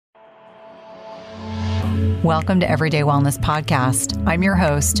Welcome to Everyday Wellness Podcast. I'm your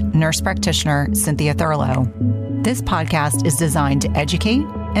host, nurse practitioner Cynthia Thurlow. This podcast is designed to educate,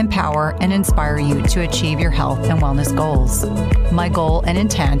 empower, and inspire you to achieve your health and wellness goals. My goal and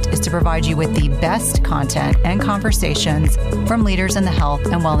intent is to provide you with the best content and conversations from leaders in the health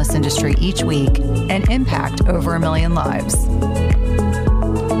and wellness industry each week and impact over 1 million lives.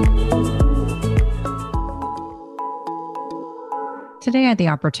 Today, I had the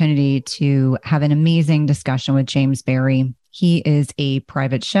opportunity to have an amazing discussion with James Berry. He is a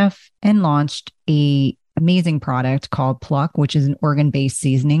private chef and launched an amazing product called Pluck, which is an organ-based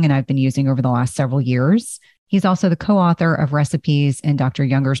seasoning, and I've been using over the last several years. He's also the co-author of recipes in Dr.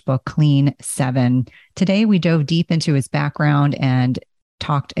 Younger's book, Clean 7. Today, we dove deep into his background and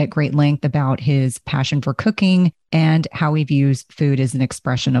talked at great length about his passion for cooking and how he views food as an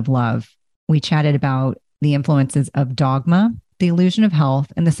expression of love. We chatted about the influences of dogma, the illusion of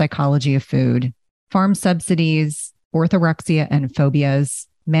health, and the psychology of food, farm subsidies, orthorexia and phobias,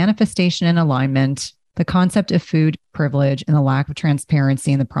 manifestation and alignment, the concept of food privilege and the lack of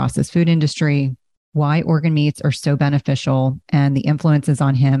transparency in the processed food industry, why organ meats are so beneficial, and the influences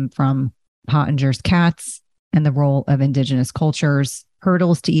on him from Pottinger's cats and the role of indigenous cultures,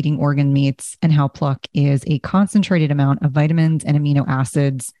 hurdles to eating organ meats, and how Pluck is a concentrated amount of vitamins and amino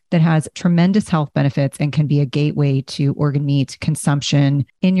acids that has tremendous health benefits and can be a gateway to organ meat consumption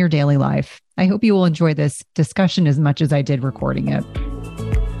in your daily life. I hope you will enjoy this discussion as much as I did recording it.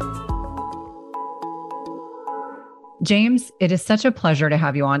 James, it is such a pleasure to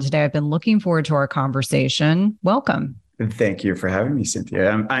have you on today. I've been looking forward to our conversation. Welcome. Thank you for having me,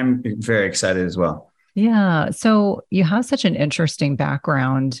 Cynthia. I'm very excited as well. Yeah. So you have such an interesting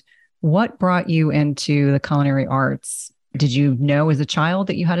background. What brought you into the culinary arts? Did you know as a child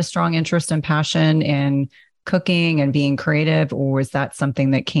that you had a strong interest and passion in cooking and being creative, or was that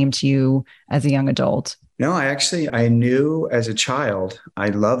something that came to you as a young adult? No, I knew as a child, I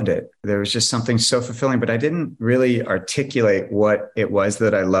loved it. There was just something so fulfilling, but I didn't really articulate what it was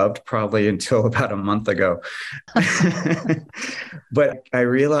that I loved probably until about a month ago. But I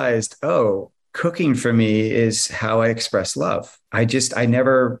realized, cooking for me is how I express love. I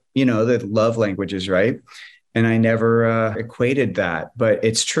never, the love languages, right? And I never equated that, but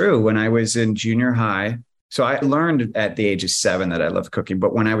it's true. When I was in junior high, so I learned at the age of 7 that I love cooking,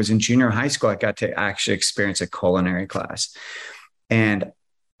 but when I was in junior high school, I got to actually experience a culinary class. And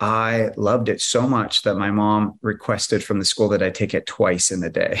I loved it so much that my mom requested from the school that I take it twice in the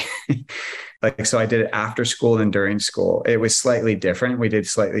day. So I did it after school and during school. It was slightly different. We did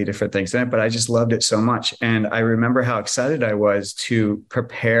slightly different things in it, but I just loved it so much. And I remember how excited I was to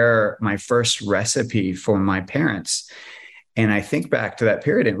prepare my first recipe for my parents. And I think back to that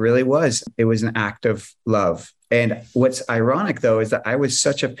period, it was an act of love. And what's ironic though, is that I was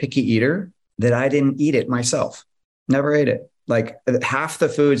such a picky eater that I didn't eat it myself. Never ate it. Like half the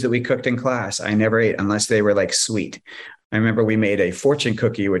foods that we cooked in class, I never ate unless they were like sweet. I remember we made a fortune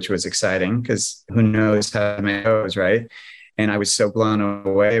cookie, which was exciting because who knows how to make those, right? And I was so blown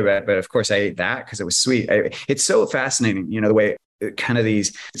away by it. But of course I ate that because it was sweet. It's so fascinating, the way kind of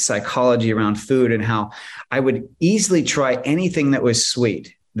these psychology around food and how I would easily try anything that was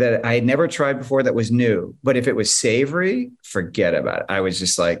sweet that I had never tried before that was new. But if it was savory, forget about it. I was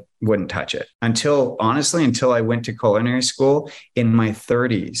just like, wouldn't touch it until I went to culinary school in my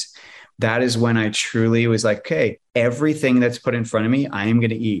 30s. That is when I truly was like, okay, everything that's put in front of me, I am going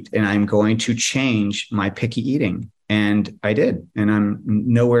to eat and I'm going to change my picky eating. And I did. And I'm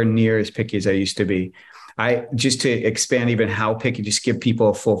nowhere near as picky as I used to be. Just to expand even how picky, just give people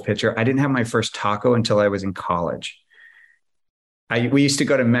a full picture. I didn't have my first taco until I was in college. We used to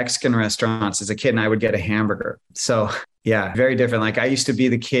go to Mexican restaurants as a kid and I would get a hamburger. So yeah, very different. Like I used to be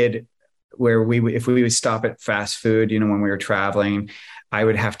the kid where if we would stop at fast food, when we were traveling, I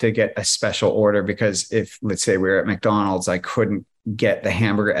would have to get a special order because if, let's say we were at McDonald's, I couldn't get the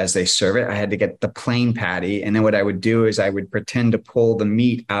hamburger as they serve it. I had to get the plain patty. And then what I would do is I would pretend to pull the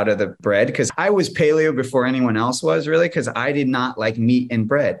meat out of the bread because I was paleo before anyone else was really, because I did not like meat and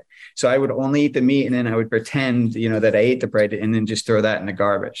bread. So I would only eat the meat and then I would pretend, that I ate the bread and then just throw that in the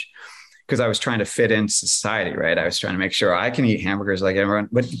garbage because I was trying to fit in society, right? I was trying to make sure I can eat hamburgers like everyone.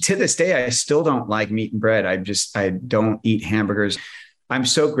 But to this day, I still don't like meat and bread. I don't eat hamburgers. I'm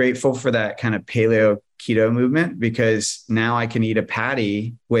so grateful for that kind of paleo keto movement because now I can eat a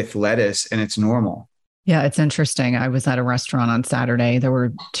patty with lettuce and it's normal. Yeah, it's interesting. I was at a restaurant on Saturday. There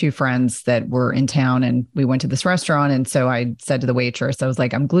were 2 friends that were in town and we went to this restaurant. And so I said to the waitress, I was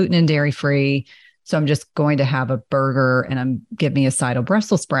like, I'm gluten and dairy free. So I'm just going to have a burger and give me a side of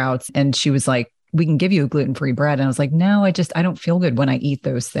Brussels sprouts. And she was like, we can give you a gluten-free bread. And I was like, no, I don't feel good when I eat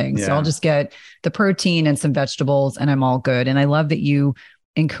those things. So I'll just get the protein and some vegetables and I'm all good. And I love that you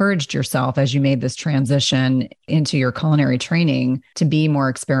encouraged yourself as you made this transition into your culinary training to be more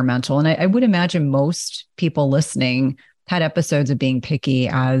experimental. And I would imagine most people listening had episodes of being picky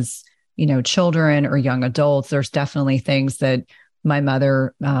as, children or young adults. There's definitely things that my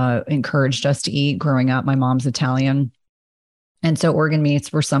mother encouraged us to eat growing up. My mom's Italian. And so organ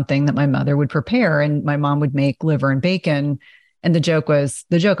meats were something that my mother would prepare, and my mom would make liver and bacon. And the joke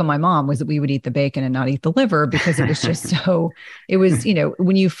of my mom was that we would eat the bacon and not eat the liver because it was just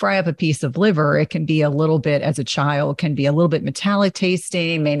when you fry up a piece of liver, it can be a little bit, as a child, can be a little bit metallic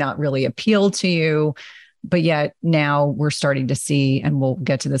tasting, may not really appeal to you. But yet now we're starting to see, and we'll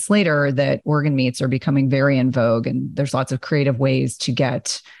get to this later, that organ meats are becoming very in vogue. And there's lots of creative ways to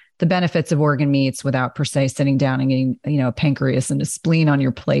get the benefits of organ meats without per se sitting down and getting, a pancreas and a spleen on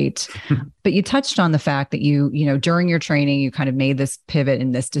your plate. But you touched on the fact that during your training, you kind of made this pivot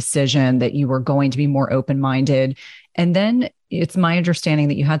and this decision that you were going to be more open-minded. And then it's my understanding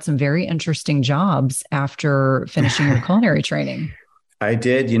that you had some very interesting jobs after finishing your culinary training. I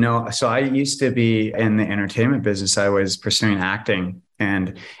did, so I used to be in the entertainment business. I was pursuing acting.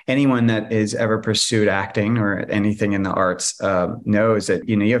 And anyone that has ever pursued acting or anything in the arts knows that,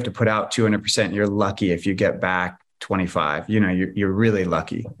 you have to put out 200%. You're lucky if you get back 25. You're really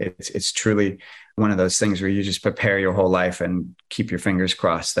lucky. It's truly one of those things where you just prepare your whole life and keep your fingers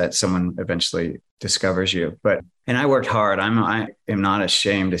crossed that someone eventually discovers you. And I worked hard. I am not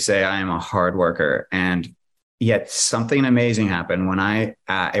ashamed to say I am a hard worker. And yet something amazing happened when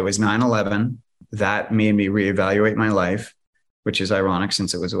it was 9/11. That made me reevaluate my life, which is ironic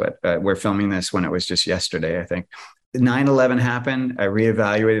since it was we're filming this when it was just yesterday, I think. 9/11 happened. I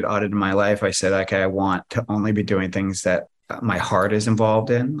reevaluated, audited my life. I said, okay, I want to only be doing things that my heart is involved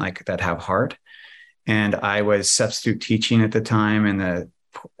in, like that have heart. And I was substitute teaching at the time in the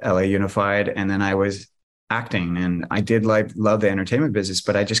LA Unified. And then I was acting, and I did love the entertainment business,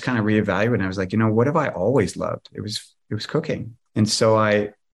 but I just kind of reevaluated. And I was like, what have I always loved? It was cooking. And so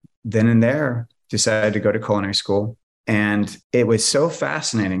I then and there decided to go to culinary school. And it was so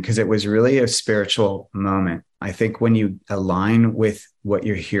fascinating because it was really a spiritual moment. I think when you align with what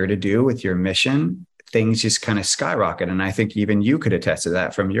you're here to do, with your mission, things just kind of skyrocket. And I think even you could attest to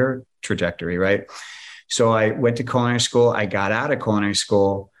that from your trajectory, right? So I went to culinary school. I got out of culinary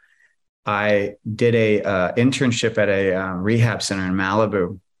school. I did a internship at a rehab center in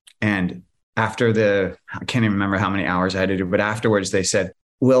Malibu. And after I can't even remember how many hours I had to do, but afterwards they said,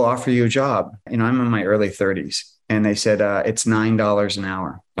 we'll offer you a job. I'm in my early 30s. And they said, it's $9 an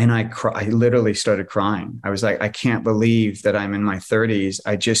hour. And I literally started crying. I was like, I can't believe that I'm in my 30s.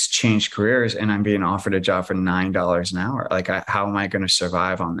 I just changed careers and I'm being offered a job for $9 an hour. Like, how am I going to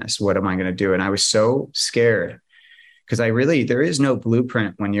survive on this? What am I going to do? And I was so scared because there is no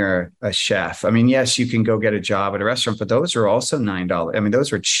blueprint when you're a chef. I mean, yes, you can go get a job at a restaurant, but those are also $9. I mean,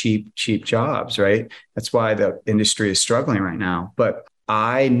 those are cheap jobs, right? That's why the industry is struggling right now. But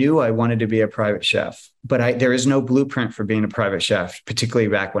I knew I wanted to be a private chef, but there is no blueprint for being a private chef, particularly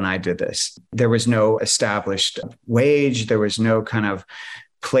back when I did this. There was no established wage. There was no kind of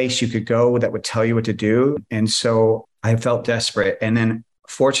place you could go that would tell you what to do. And so I felt desperate. And then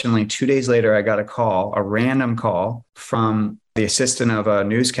fortunately, 2 days later, I got a random call from the assistant of a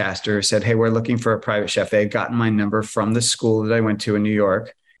newscaster who said, hey, we're looking for a private chef. They had gotten my number from the school that I went to in New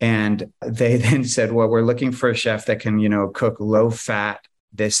York. And they then said, well, we're looking for a chef that can, cook low fat,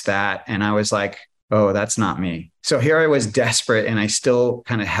 this, that. And I was like, oh, that's not me. So here I was desperate and I still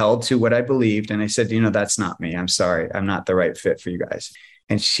kind of held to what I believed. And I said, that's not me. I'm sorry. I'm not the right fit for you guys.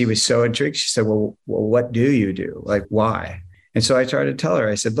 And she was so intrigued. She said, well, what do you do? Like, why? And so I tried to tell her,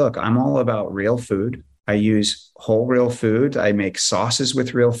 I said, look, I'm all about real food. I use whole real food. I make sauces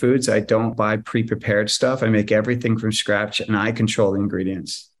with real foods. I don't buy pre-prepared stuff. I make everything from scratch and I control the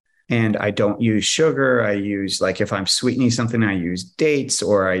ingredients. And I don't use sugar. I use, like, if I'm sweetening something, I use dates,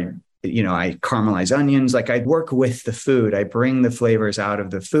 or I caramelize onions. Like, I work with the food. I bring the flavors out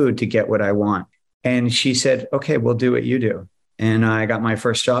of the food to get what I want. And she said, okay, we'll do what you do. And I got my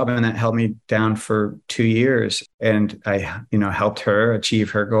first job, and that held me down for 2 years. And I, helped her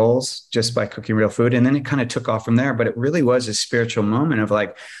achieve her goals just by cooking real food. And then it kind of took off from there. But it really was a spiritual moment of,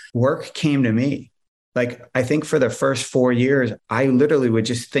 like, work came to me. Like, I think for the first 4 years, I literally would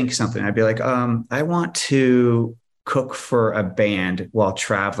just think something. I'd be like, I want to cook for a band while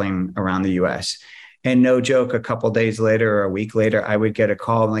traveling around the US. And no joke, a couple of days later or a week later, I would get a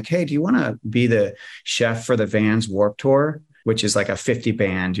call. I'm like, hey, do you want to be the chef for the Vans Warped Tour, which is like a 50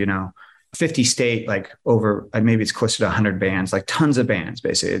 band, 50 state, like over, maybe it's closer to 100 bands, like tons of bands,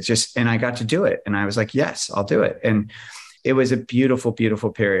 basically. It's just, and I got to do it. And I was like, yes, I'll do it. And it was a beautiful, beautiful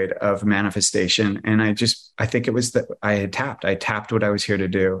period of manifestation. And I think it was that I tapped what I was here to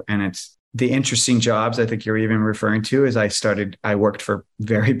do. And it's the interesting jobs I think you're even referring to is I worked for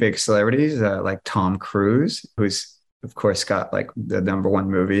very big celebrities, like Tom Cruise, who's of course got like the number one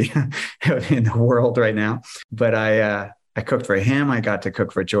movie in the world right now. But I cooked for him. I got to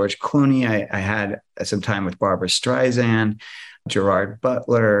cook for George Clooney. I had some time with Barbara Streisand, Gerard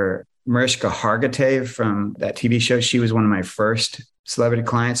Butler, Mariska Hargitay from that TV show. She was one of my first celebrity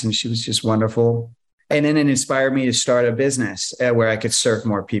clients, and she was just wonderful. And then it inspired me to start a business where I could serve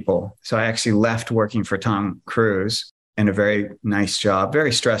more people. So I actually left working for Tom Cruise in a very nice job,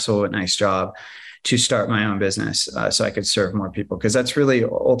 very stressful, but nice job, to start my own business so I could serve more people. Because that's really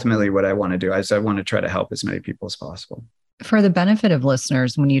ultimately what I want to do. I want to try to help as many people as possible. For the benefit of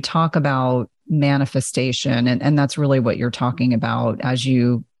listeners, when you talk about manifestation, and that's really what you're talking about as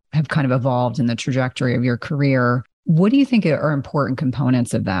you have kind of evolved in the trajectory of your career, what do you think are important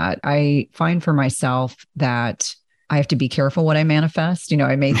components of that? I find for myself that I have to be careful what I manifest.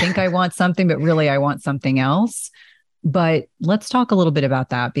 I may think I want something, but really I want something else. But let's talk a little bit about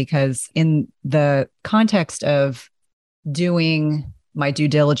that, because in the context of doing my due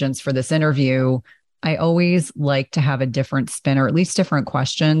diligence for this interview, I always like to have a different spin, or at least different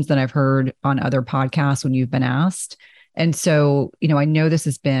questions than I've heard on other podcasts when you've been asked. And so, I know this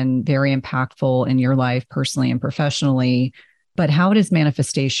has been very impactful in your life personally and professionally, but how does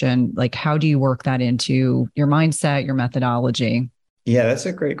manifestation, like how do you work that into your mindset, your methodology? Yeah, that's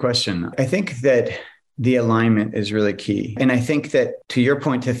a great question. I think that the alignment is really key. And I think that, to your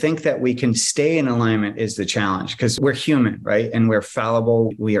point, to think that we can stay in alignment is the challenge, because we're human, right? And we're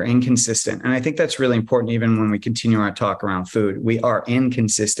fallible. We are inconsistent. And I think that's really important, even when we continue our talk around food. We are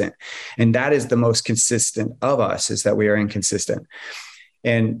inconsistent. And that is the most consistent of us, is that we are inconsistent.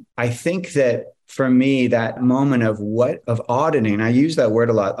 And I think that for me, that moment of auditing, I use that word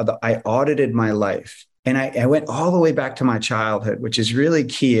a lot. I audited my life. And I went all the way back to my childhood, which is really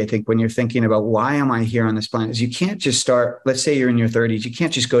key, I think, when you're thinking about why am I here on this planet, is you can't just start, let's say you're in your 30s, you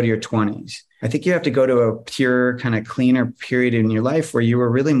can't just go to your 20s. I think you have to go to a pure, kind of cleaner period in your life where you were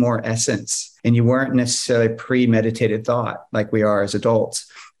really more essence and you weren't necessarily premeditated thought like we are as adults.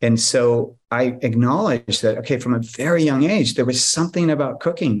 And so I acknowledge that, okay, from a very young age, there was something about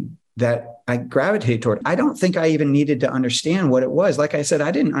cooking that I gravitate toward. I don't think I even needed to understand what it was. Like I said,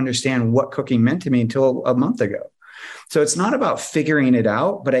 I didn't understand what cooking meant to me until a month ago. So it's not about figuring it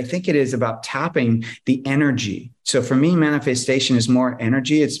out, but I think it is about tapping the energy. So for me, manifestation is more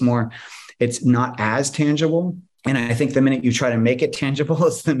energy. It's not as tangible. And I think the minute you try to make it tangible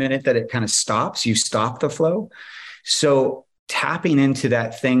is the minute that it kind of stops. You stop the flow. So tapping into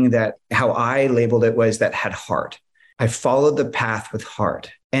that thing, that how I labeled it was that had heart. I followed the path with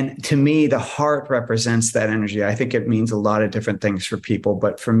heart. And to me, the heart represents that energy. I think it means a lot of different things for people,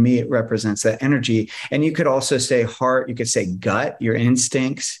 but for me, it represents that energy. And you could also say heart, you could say gut, your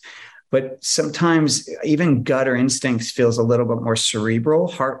instincts, but sometimes even gut or instincts feels a little bit more cerebral.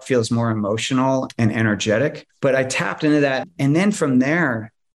 Heart feels more emotional and energetic. But I tapped into that. And then from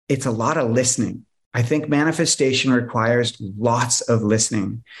there, it's a lot of listening. I think manifestation requires lots of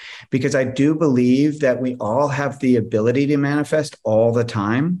listening, because I do believe that we all have the ability to manifest all the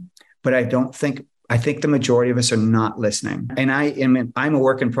time, but I think the majority of us are not listening. And I'm a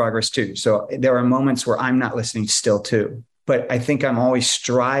work in progress too. So there are moments where I'm not listening still too, but I think I'm always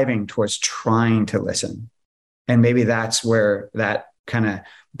striving towards trying to listen. And maybe that's where that kind of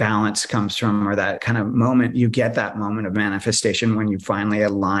balance comes from, or that kind of moment, you get that moment of manifestation when you finally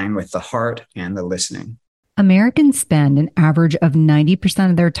align with the heart and the listening. Americans spend an average of 90%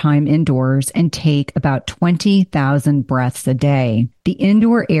 of their time indoors and take about 20,000 breaths a day. The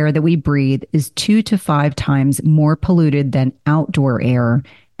indoor air that we breathe is 2 to 5 times more polluted than outdoor air,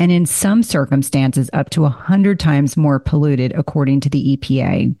 and in some circumstances up to 100 times more polluted, according to the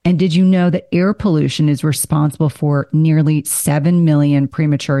EPA. And did you know that air pollution is responsible for nearly 7 million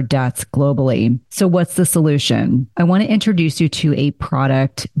premature deaths globally? So what's the solution? I want to introduce you to a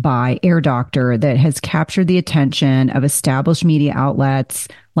product by Air Doctor that has captured the attention of established media outlets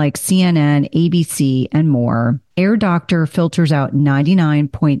like CNN, ABC, and more. Air Doctor filters out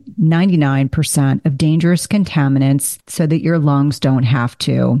 99.99% of dangerous contaminants so that your lungs don't have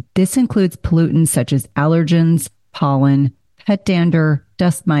to. This includes pollutants such as allergens, pollen, pet dander,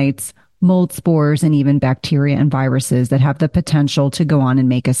 dust mites, mold spores, and even bacteria and viruses that have the potential to go on and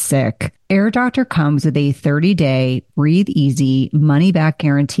make us sick. Air Doctor comes with a 30-day breathe easy money back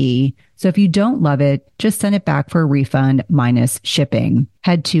guarantee. So if you don't love it, just send it back for a refund minus shipping.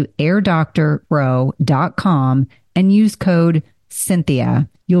 head to airdoctorpro.com and use code Cynthia.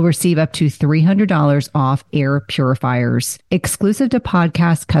 You'll receive up to $300 off air purifiers. Exclusive to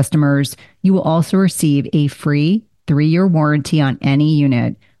podcast customers, you will also receive a free 3-year warranty on any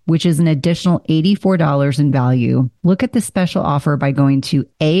unit, which is an additional $84 in value. Look at the special offer by going to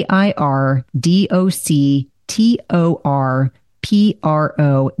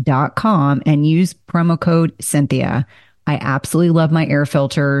airdoctorpro.com and use promo code Cynthia. I absolutely love my air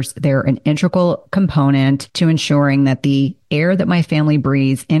filters. They're an integral component to ensuring that the air that my family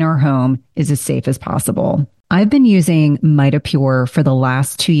breathes in our home is as safe as possible. I've been using MitoPure for the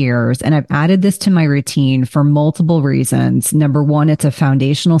last 2 years, and I've added this to my routine for multiple reasons. Number one, it's a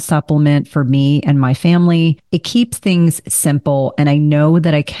foundational supplement for me and my family. It keeps things simple, and I know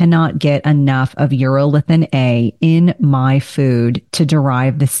that I cannot get enough of urolithin A in my food to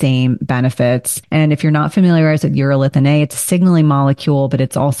derive the same benefits. And if you're not familiarized with urolithin A, it's a signaling molecule, but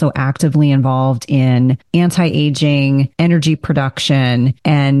it's also actively involved in anti-aging, energy production.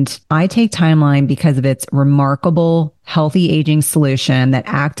 And I take Timeline because of its remarkable healthy aging solution that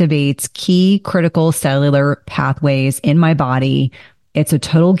activates key critical cellular pathways in my body. It's a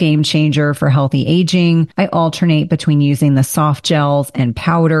total game changer for healthy aging. I alternate between using the soft gels and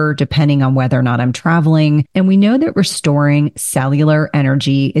powder depending on whether or not I'm traveling. And we know that restoring cellular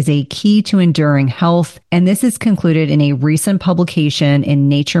energy is a key to enduring health. And this is concluded in a recent publication in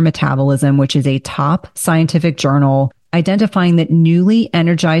Nature Metabolism, which is a top scientific journal, identifying that newly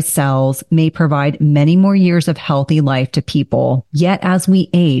energized cells may provide many more years of healthy life to people. Yet as we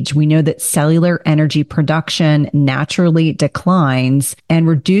age, we know that cellular energy production naturally declines and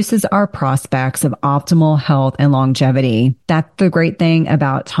reduces our prospects of optimal health and longevity. That's the great thing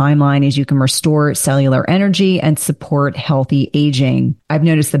about Timeline is you can restore cellular energy and support healthy aging. I've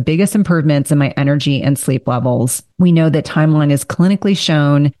noticed the biggest improvements in my energy and sleep levels. We know that Timeline is clinically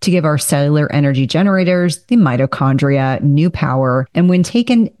shown to give our cellular energy generators, the mitochondria, new power. And when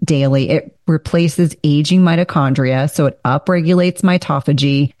taken daily, it replaces aging mitochondria, so it upregulates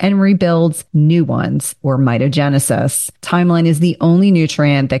mitophagy and rebuilds new ones, or mitogenesis. Timeline is the only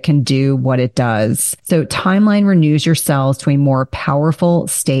nutrient that can do what it does. So Timeline renews your cells to a more powerful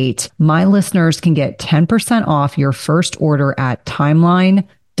state. My listeners can get 10% off your first order at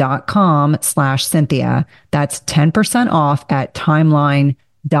timeline.com/Cynthia. That's 10% off at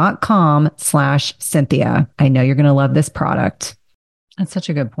timeline.com/Cynthia. I know you're going to love this product. That's such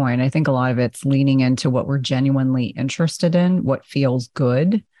a good point. I think a lot of it's leaning into what we're genuinely interested in, what feels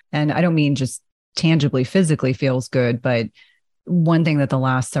good. And I don't mean just tangibly, physically feels good, but one thing that the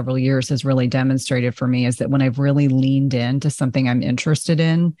last several years has really demonstrated for me is that when I've really leaned into something I'm interested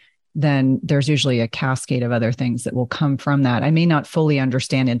in, then there's usually a cascade of other things that will come from that. I may not fully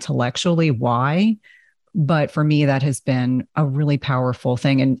understand intellectually why, but for me, that has been a really powerful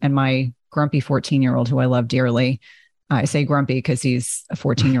thing. And my grumpy 14-year-old, who I love dearly, I say grumpy because he's a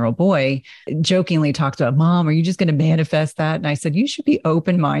 14-year-old boy, jokingly talks about, Mom, are you just going to manifest that? And I said, you should be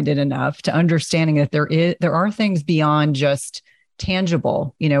open-minded enough to understanding that there are things beyond just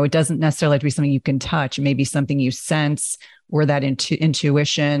tangible. You know, it doesn't necessarily have to be something you can touch. It may be something you sense or that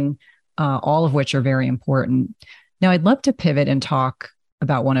intuition, all of which are very important. Now, I'd love to pivot and talk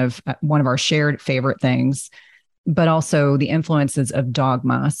about one of our shared favorite things, but also the influences of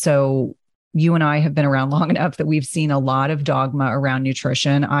dogma. So you and I have been around long enough that we've seen a lot of dogma around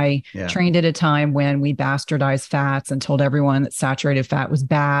nutrition. I trained at a time when we bastardized fats and told everyone that saturated fat was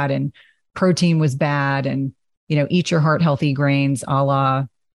bad and protein was bad and, you know, eat your heart healthy grains, a la,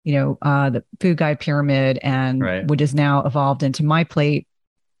 you know, the Food Guide Pyramid, and what has now evolved into My Plate.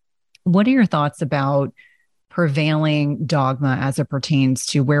 What are your thoughts about prevailing dogma as it pertains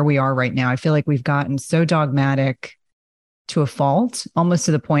to where we are right now? I feel like we've gotten so dogmatic to a fault, almost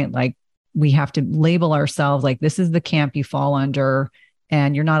to the point like we have to label ourselves like this is the camp you fall under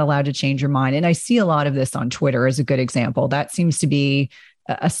and you're not allowed to change your mind. And I see a lot of this on Twitter as a good example. That seems to be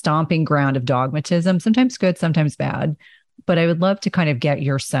a stomping ground of dogmatism, sometimes good, sometimes bad. But I would love to kind of get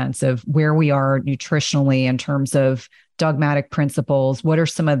your sense of where we are nutritionally in terms of dogmatic principles. What are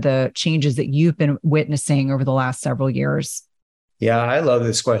some of the changes that you've been witnessing over the last several years? Yeah, I love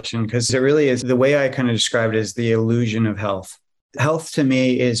this question because it really is, the way I kind of describe it is the illusion of health. Health to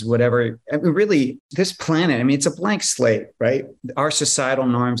me is whatever, I mean, really, this planet, I mean, it's a blank slate, right? Our societal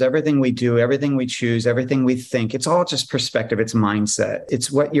norms, everything we do, everything we choose, everything we think, it's all just perspective. It's mindset.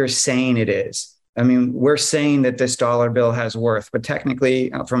 It's what you're saying it is. I mean, we're saying that this dollar bill has worth, but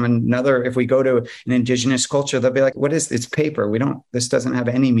technically from another, if we go to an indigenous culture, they'll be like, what is this paper? This doesn't have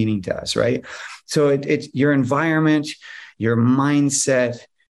any meaning to us, right? So it's your environment, your mindset,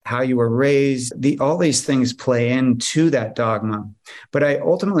 how you were raised, all these things play into that dogma. But I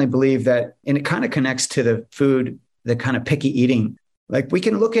ultimately believe that, and it kind of connects to the food, the kind of picky eating. Like we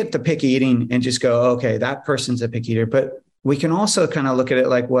can look at the picky eating and just go, okay, that person's a picky eater. But we can also kind of look at it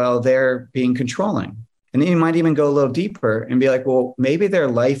like, well, they're being controlling. And then you might even go a little deeper and be like, well, maybe their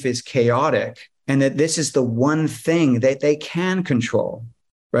life is chaotic and that this is the one thing that they can control,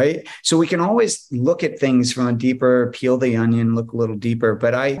 right? So we can always look at things from a deeper, peel the onion, look a little deeper.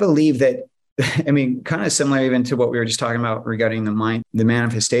 But I believe that, I mean, kind of similar even to what we were just talking about regarding the mind, the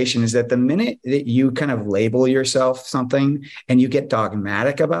manifestation, is that the minute that you kind of label yourself something and you get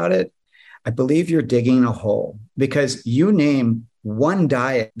dogmatic about it, I believe you're digging a hole, because you name one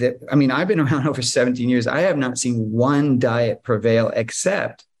diet that, I mean, I've been around over 17 years. I have not seen one diet prevail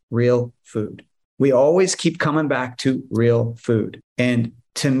except real food. We always keep coming back to real food. And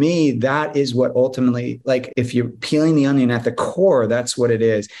to me, that is what ultimately, like, if you're peeling the onion at the core, that's what it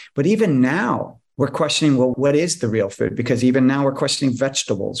is. But even now, we're questioning, well, what is the real food? Because even now we're questioning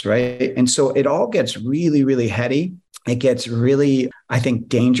vegetables, right? And so it all gets really, really heady. It gets really, I think,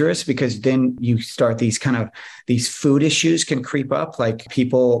 dangerous, because then you start these food issues can creep up. Like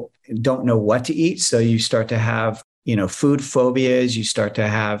people don't know what to eat. So you start to have, food phobias. You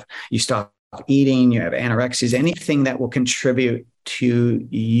stop eating, you have anorexias, anything that will contribute to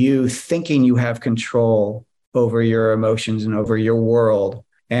you thinking you have control over your emotions and over your world.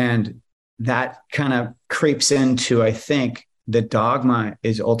 And that kind of creeps into, I think, the dogma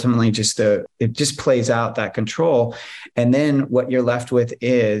is ultimately it just plays out that control. And then what you're left with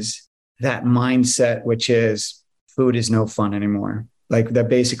is that mindset, which is food is no fun anymore. Like that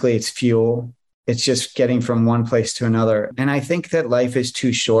basically it's fuel. It's just getting from one place to another. And I think that life is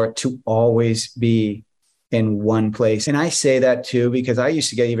too short to always be in one place. And I say that too, because I used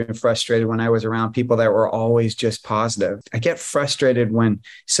to get even frustrated when I was around people that were always just positive. I get frustrated when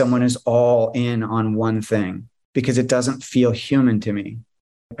someone is all in on one thing, because it doesn't feel human to me.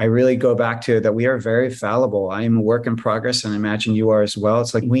 I really go back to that we are very fallible. I am a work in progress, and I imagine you are as well.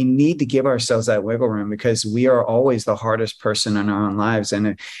 It's like we need to give ourselves that wiggle room, because we are always the hardest person in our own lives.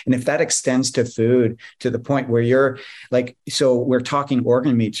 And if that extends to food, to the point where you're like, so we're talking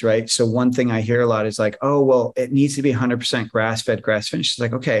organ meats, right? So one thing I hear a lot is like, oh, well, it needs to be 100% grass-fed, grass-finished. It's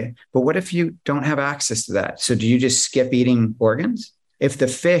like, okay, but what if you don't have access to that? So do you just skip eating organs? If the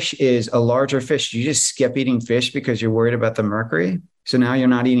fish is a larger fish, you just skip eating fish because you're worried about the mercury. So now you're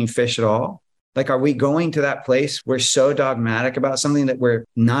not eating fish at all. Like, are we going to that place? We're so dogmatic about something that we're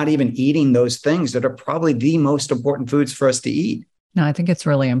not even eating those things that are probably the most important foods for us to eat. No, I think it's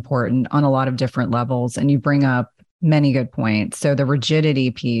really important on a lot of different levels. And you bring up many good points. So the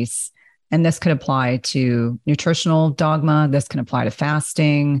rigidity piece, and this could apply to nutritional dogma. This can apply to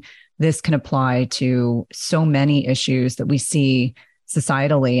fasting. This can apply to so many issues that we see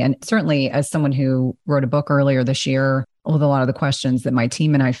societally. And certainly as someone who wrote a book earlier this year, with a lot of the questions that my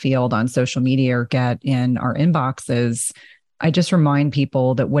team and I field on social media or get in our inboxes, I just remind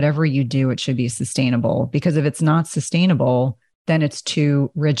people that whatever you do, it should be sustainable. Because if it's not sustainable, then it's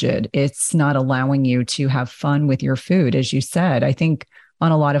too rigid. It's not allowing you to have fun with your food. As you said, I think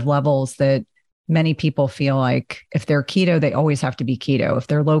on a lot of levels that many people feel like if they're keto, they always have to be keto. If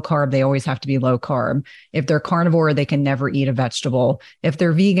they're low carb, they always have to be low carb. If they're carnivore, they can never eat a vegetable. If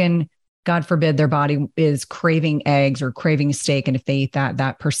they're vegan, God forbid, their body is craving eggs or craving steak. And if they eat that,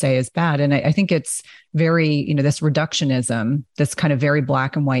 that per se is bad. And I think it's very, this reductionism, this kind of very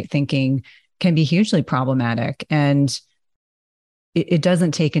black and white thinking can be hugely problematic. And it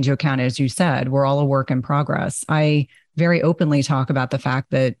doesn't take into account, as you said, we're all a work in progress. I very openly talk about the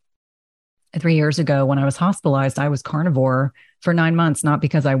fact that 3 years ago, when I was hospitalized, I was carnivore for 9 months, not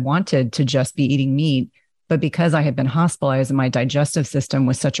because I wanted to just be eating meat, but because I had been hospitalized and my digestive system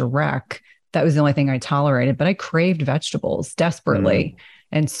was such a wreck. That was the only thing I tolerated, but I craved vegetables desperately.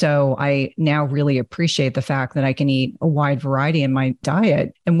 And so I now really appreciate the fact that I can eat a wide variety in my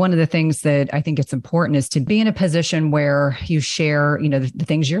diet. And one of the things that I think it's important is to be in a position where you share, the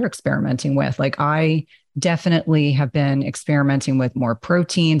things you're experimenting with. Like I definitely have been experimenting with more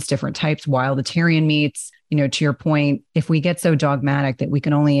proteins, different types, wilditarian meats. To your point, if we get so dogmatic that we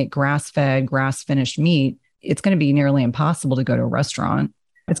can only eat grass-fed, grass-finished meat, it's going to be nearly impossible to go to a restaurant.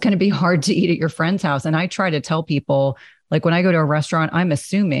 It's going to be hard to eat at your friend's house. And I try to tell people, like when I go to a restaurant, I'm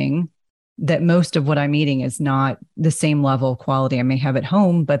assuming that most of what I'm eating is not the same level of quality I may have at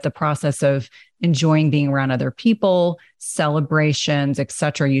home, but the process of enjoying being around other people, celebrations, et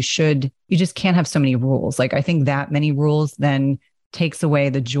cetera, you just can't have so many rules. Like I think that many rules then takes away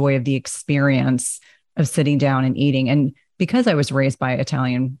the joy of the experience of sitting down and eating. And because I was raised by an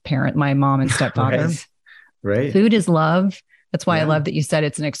Italian parent, my mom and stepfather, Right. Food is love. That's why I Yeah. love that you said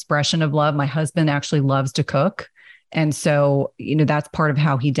it's an expression of love. My husband actually loves to cook. And so, that's part of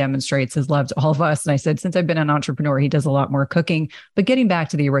how he demonstrates his love to all of us. And I said, since I've been an entrepreneur, he does a lot more cooking. But getting back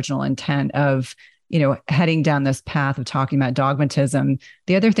to the original intent of, heading down this path of talking about dogmatism,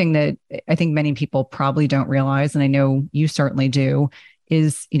 the other thing that I think many people probably don't realize, and I know you certainly do,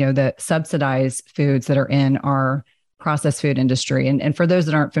 is, the subsidized foods that are in our processed food industry. And for those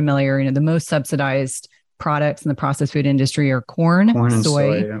that aren't familiar, the most subsidized products in the processed food industry are corn, Corn and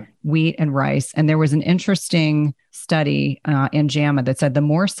soy. soy, Yeah. wheat, and rice. And there was an interesting study in JAMA that said the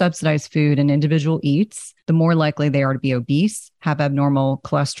more subsidized food an individual eats, the more likely they are to be obese, have abnormal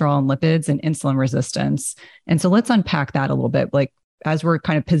cholesterol and lipids, and insulin resistance. And so let's unpack that a little bit. Like, as we're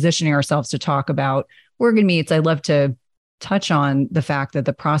kind of positioning ourselves to talk about organ meats, I'd love to touch on the fact that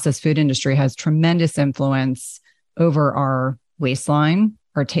the processed food industry has tremendous influence over our waistline,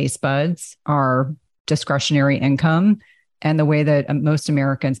 our taste buds, our discretionary income, and the way that most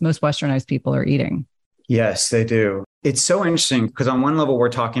Americans, most Westernized people are eating. Yes, they do. It's so interesting because on one level, we're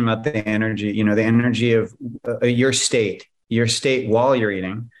talking about the energy, the energy of your state while you're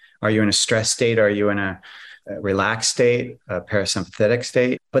eating. Are you in a stress state? Are you in a relaxed state, a parasympathetic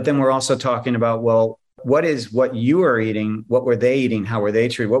state? But then we're also talking about, well, what you are eating? What were they eating? How were they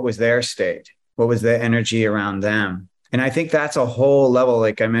treated? What was their state? What was the energy around them? And I think that's a whole level,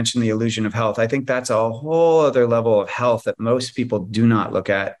 like I mentioned, the illusion of health. I think that's a whole other level of health that most people do not look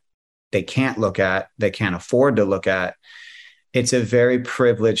at. They can't look at, they can't afford to look at. It's a very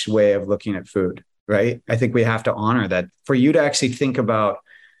privileged way of looking at food, right? I think we have to honor that. For you to actually think about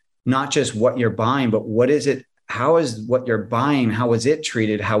not just what you're buying, but what is it? How is what you're buying? How was it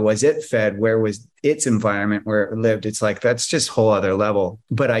treated? How was it fed? Where was its environment where it lived? It's like, that's just a whole other level.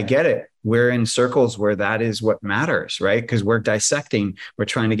 But I get it. We're in circles where that is what matters, right? Because we're dissecting, we're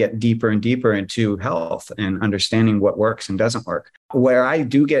trying to get deeper and deeper into health and understanding what works and doesn't work. Where I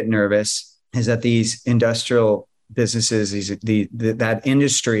do get nervous is that these industrial businesses, that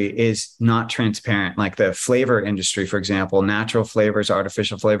industry is not transparent. Like the flavor industry, for example, natural flavors,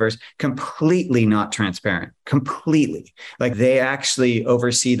 artificial flavors, completely not transparent, completely. Like they actually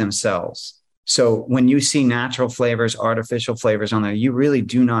oversee themselves. So when you see natural flavors, artificial flavors on there, you really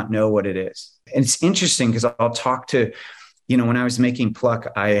do not know what it is. And it's interesting because I'll talk to, when I was making Pluck,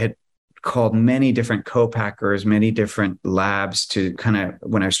 I had called many different co-packers, many different labs to kind of,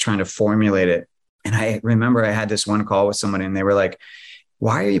 when I was trying to formulate it. And I remember I had this one call with someone and they were like,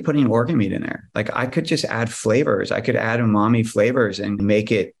 why are you putting organ meat in there? Like I could just add flavors. I could add umami flavors and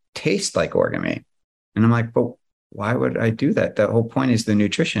make it taste like organ meat. And I'm like, but why would I do that? The whole point is the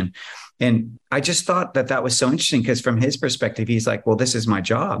nutrition. And I just thought that was so interesting because from his perspective, he's like, well, this is my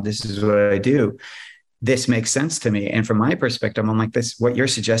job. This is what I do. This makes sense to me. And from my perspective, I'm like, what you're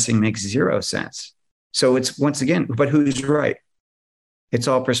suggesting makes zero sense. So it's once again, but who's right? It's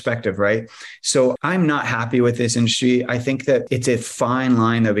all perspective, right? So I'm not happy with this industry. I think that it's a fine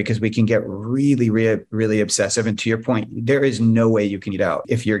line, though, because we can get really, really, really obsessive. And to your point, there is no way you can eat out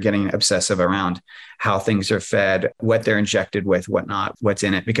if you're getting obsessive around how things are fed, what they're injected with, whatnot, what's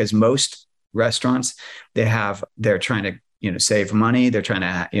in it. Because most restaurants, they're trying to save money. They're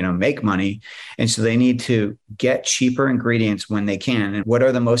trying to, make money. And so they need to get cheaper ingredients when they can. And what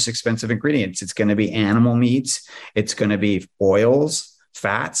are the most expensive ingredients? It's going to be animal meats. It's going to be oils,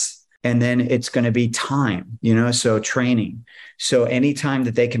 fats, and then it's going to be time, so training. So anytime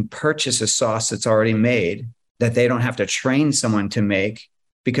that they can purchase a sauce that's already made, that they don't have to train someone to make,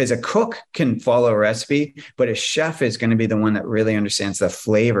 because a cook can follow a recipe, but a chef is going to be the one that really understands the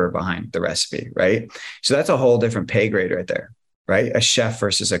flavor behind the recipe, right? So that's a whole different pay grade right there, right? A chef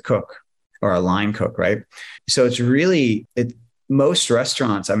versus a cook or a line cook, right? So it's really, most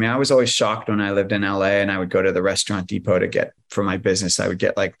restaurants, I mean, I was always shocked when I lived in LA and I would go to the restaurant depot to get for my business. I would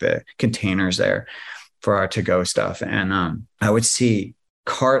get like the containers there for our to-go stuff. And I would see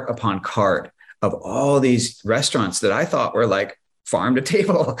cart upon cart of all these restaurants that I thought were like farm to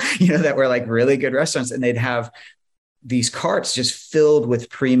table, that were like really good restaurants. And they'd have these carts just filled with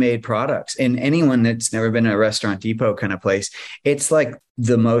pre-made products. And anyone that's never been to a restaurant depot kind of place, it's like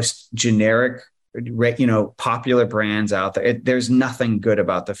the most generic, popular brands out there. There's nothing good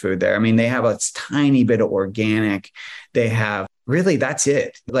about the food there. I mean, they have a tiny bit of organic. They have really, that's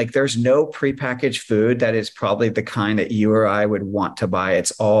it. Like there's no prepackaged food that is probably the kind that you or I would want to buy.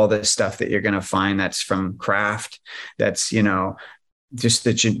 It's all the stuff that you're going to find that's from Kraft. That's, just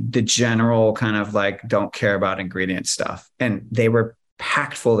the general kind of like, don't care about ingredient stuff. And they were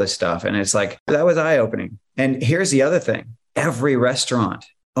packed full of stuff. And it's like, that was eye-opening. And here's the other thing. Every restaurant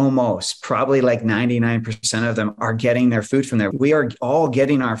Almost, probably like 99% of them are getting their food from there. We are all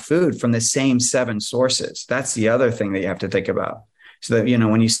getting our food from the same 7 sources. That's the other thing that you have to think about. So that,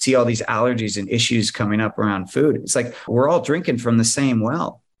 when you see all these allergies and issues coming up around food, it's like we're all drinking from the same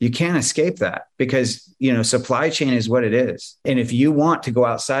well. You can't escape that because, supply chain is what it is. And if you want to go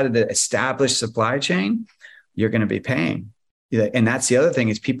outside of the established supply chain, you're going to be paying. And that's the other thing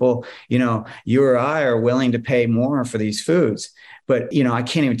is people, you or I are willing to pay more for these foods. But, I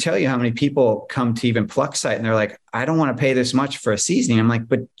can't even tell you how many people come to even Pluxsite and they're like, I don't want to pay this much for a seasoning. I'm like,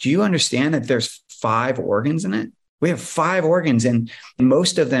 but do you understand that there's 5 organs in it? We have 5 organs and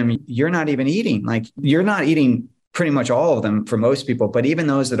most of them you're not even eating. Like you're not eating pretty much all of them for most people. But even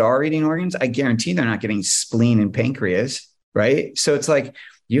those that are eating organs, I guarantee they're not getting spleen and pancreas, right? So it's like,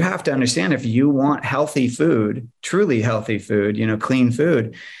 you have to understand if you want healthy food, truly healthy food, clean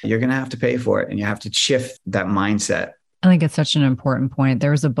food, you're going to have to pay for it. And you have to shift that mindset. I think it's such an important point.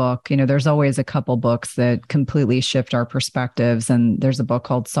 There's a book, there's always a couple books that completely shift our perspectives. And there's a book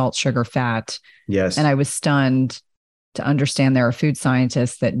called Salt, Sugar, Fat. Yes. And I was stunned to understand there are food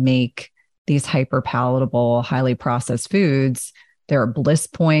scientists that make these hyper palatable, highly processed foods. There are bliss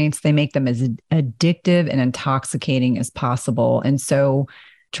points. They make them as addictive and intoxicating as possible. And so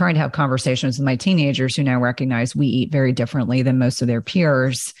trying to have conversations with my teenagers who now recognize we eat very differently than most of their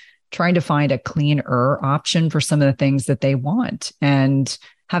peers, trying to find a cleaner option for some of the things that they want and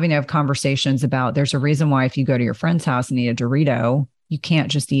having to have conversations about there's a reason why if you go to your friend's house and eat a Dorito, you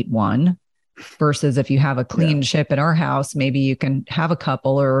can't just eat one versus if you have a clean chip at our house, maybe you can have a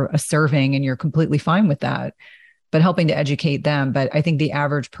couple or a serving and you're completely fine with that. But helping to educate them. But I think the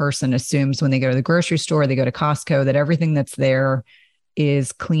average person assumes when they go to the grocery store, they go to Costco, that everything that's there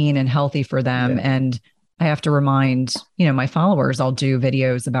is clean and healthy for them. Yeah. And I have to remind, my followers, I'll do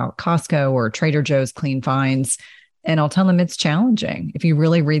videos about Costco or Trader Joe's clean finds, and I'll tell them it's challenging. If you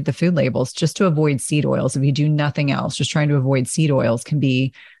really read the food labels, just to avoid seed oils, if you do nothing else, just trying to avoid seed oils can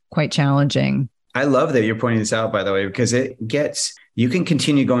be quite challenging. I love that you're pointing this out, by the way, because you can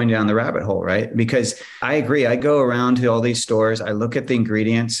continue going down the rabbit hole, right? Because I agree. I go around to all these stores, I look at the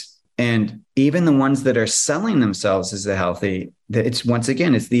ingredients, and even the ones that are selling themselves as the healthy, it's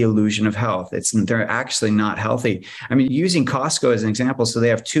the illusion of health. They're actually not healthy. I mean, using Costco as an example, so they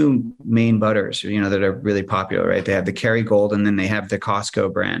have 2 main butters, that are really popular, right? They have the Kerrygold, and then they have the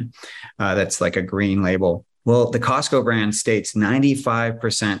Costco brand. That's like a green label. Well, the Costco brand states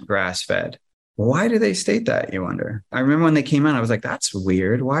 95% grass-fed. Why do they state that, you wonder? I remember when they came out, I was like, that's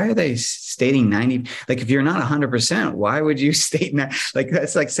weird. Why are they stating 90? Like, if you're not 100%, why would you state that? Like,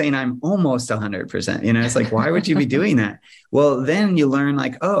 that's like saying I'm almost 100%. It's like, why would you be doing that? Well, then you learn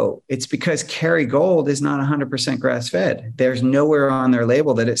like, oh, it's because Kerrygold is not 100% grass-fed. There's nowhere on their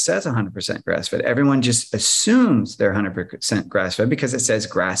label that it says 100% grass-fed. Everyone just assumes they're 100% grass-fed because it says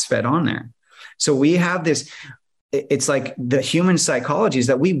grass-fed on there. So we have this. It's like the human psychology is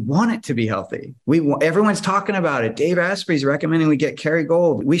that we want it to be healthy. Everyone's talking about it. Dave Asprey's recommending we get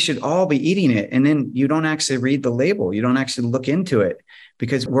Kerrygold. We should all be eating it. And then you don't actually read the label. You don't actually look into it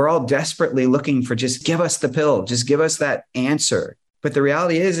because we're all desperately looking for just give us the pill. Just give us that answer. But the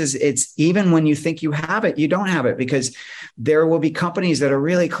reality is it's even when you think you have it, you don't have it because there will be companies that are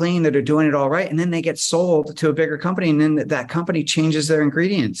really clean that are doing it all right. And then they get sold to a bigger company. And then that company changes their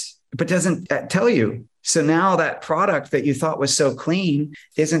ingredients, but doesn't tell you. So now that product that you thought was so clean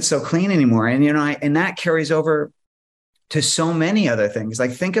isn't so clean anymore. And, and that carries over to so many other things.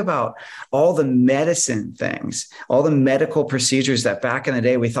 Like think about all the medicine things, all the medical procedures that back in the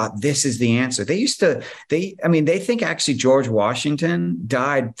day, we thought this is the answer. They think actually George Washington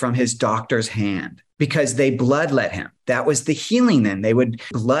died from his doctor's hand because they bloodlet him. That was the healing then. They would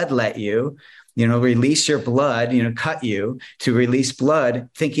bloodlet you, release your blood, cut you to release blood,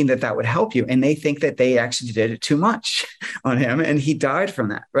 thinking that would help you. And they think that they actually did it too much on him and he died from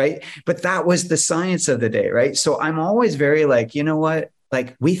that, right? But that was the science of the day, right? So I'm always very like, you know what?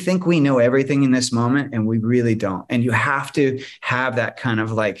 Like we think we know everything in this moment and we really don't. And you have to have that kind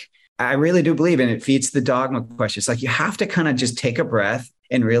of like, I really do believe, and it feeds the dogma question. It's like you have to kind of just take a breath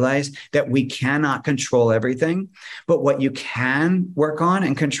and realize that we cannot control everything. But what you can work on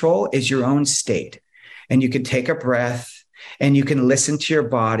and control is your own state. And you can take a breath and you can listen to your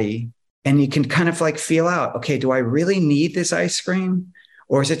body and you can kind of like feel out, okay, do I really need this ice cream?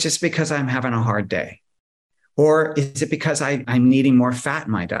 Or is it just because I'm having a hard day? Or is it because I'm needing more fat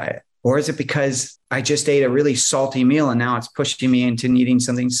in my diet? Or is it because I just ate a really salty meal and now it's pushing me into needing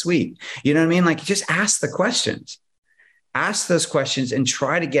something sweet? You know what I mean? Like just ask the questions. Ask those questions and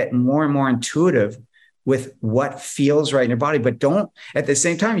try to get more and more intuitive with what feels right in your body, but don't, at the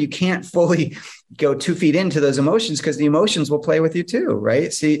same time, you can't fully go 2 feet into those emotions because the emotions will play with you too,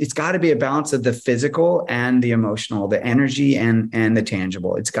 right? See, it's got to be a balance of the physical and the emotional, the energy and the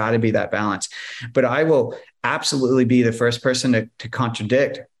tangible. It's got to be that balance. But I will absolutely be the first person to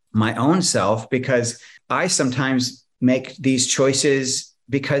contradict my own self, because I sometimes make these choices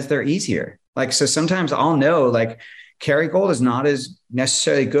because they're easier. Like, so sometimes I'll know, like, Kerrygold is not as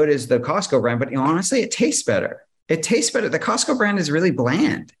necessarily good as the Costco brand, but honestly, it tastes better. It tastes better. The Costco brand is really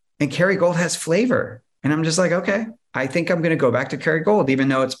bland, and Kerrygold has flavor. And I'm just like, okay, I think I'm going to go back to Kerrygold, even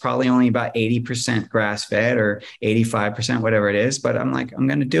though it's probably only about 80% grass fed or 85%, whatever it is. But I'm like, I'm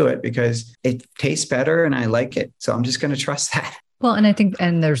going to do it because it tastes better and I like it. So I'm just going to trust that. Well, and I think,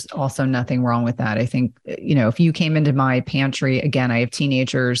 and there's also nothing wrong with that. I think, if you came into my pantry, again, I have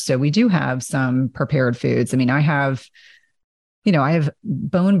teenagers, so we do have some prepared foods. I mean, I have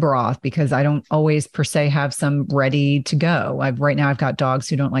bone broth because I don't always per se have some ready to go. Right now I've got dogs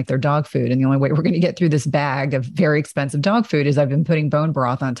who don't like their dog food. And the only way we're going to get through this bag of very expensive dog food is I've been putting bone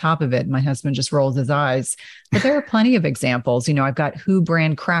broth on top of it. My husband just rolls his eyes. But there are plenty of examples. I've got Who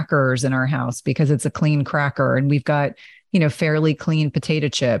brand crackers in our house because it's a clean cracker. And we've got fairly clean potato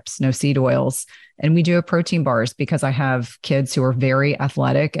chips, no seed oils. And we do have protein bars because I have kids who are very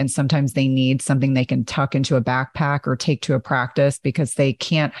athletic and sometimes they need something they can tuck into a backpack or take to a practice because they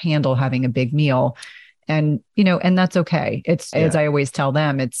can't handle having a big meal. And, and that's okay. It's, as I always tell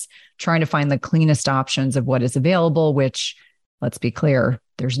them, it's trying to find the cleanest options of what is available, which, let's be clear,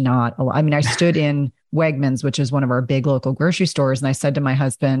 there's not a lot. I mean, I stood in Wegmans, which is one of our big local grocery stores. And I said to my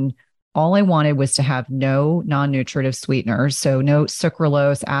husband, all I wanted was to have no non-nutritive sweeteners, so no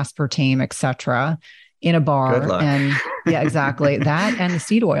sucralose, aspartame, etc., in a bar. Good luck. And yeah, exactly. That and the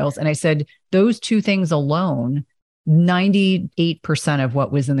seed oils. And I said, those two things alone, 98% of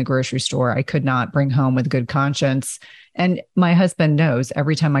what was in the grocery store, I could not bring home with good conscience. And my husband knows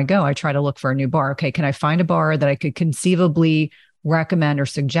every time I go, I try to look for a new bar. Okay, can I find a bar that I could conceivably recommend or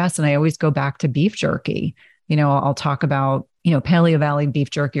suggest? And I always go back to beef jerky. I'll talk about, Paleo Valley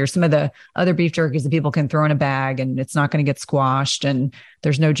beef jerky or some of the other beef jerkies that people can throw in a bag and it's not going to get squashed and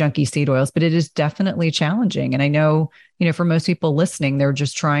there's no junky seed oils, but it is definitely challenging. And I know, for most people listening, they're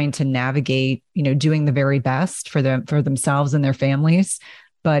just trying to navigate, doing the very best for themselves and their families,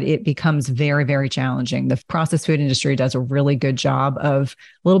 but it becomes very, very challenging. The processed food industry does a really good job of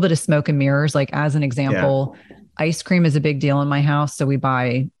a little bit of smoke and mirrors. Like, as an example, ice cream is a big deal in my house. So we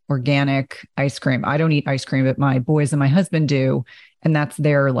buy organic ice cream. I don't eat ice cream, but my boys and my husband do. And that's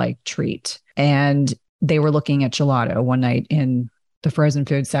their treat. And they were looking at gelato one night in the frozen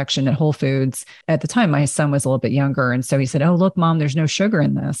food section at Whole Foods. At the time, my son was a little bit younger. And so he said, "Oh, look, Mom, there's no sugar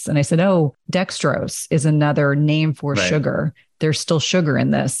in this." And I said, "Oh, dextrose is another name for sugar. There's still sugar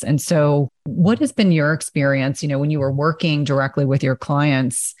in this." And so what has been your experience, when you were working directly with your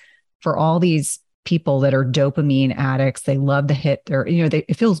clients for all these people that are dopamine addicts? They love the hit.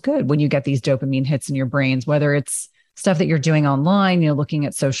 It feels good when you get these dopamine hits in your brains, whether it's stuff that you're doing online, looking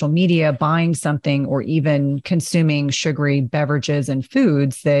at social media, buying something, or even consuming sugary beverages and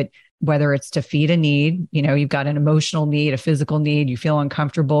foods that, whether it's to feed a need, you've got an emotional need, a physical need, you feel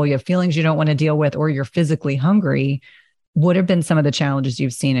uncomfortable, you have feelings you don't want to deal with, or you're physically hungry. What have been some of the challenges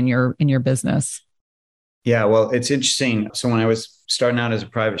you've seen in your business? Yeah, well, it's interesting. So when I was starting out as a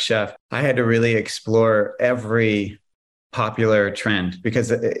private chef, I had to really explore every popular trend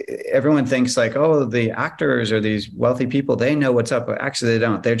because everyone thinks like, oh, the actors or these wealthy people, they know what's up. But actually, they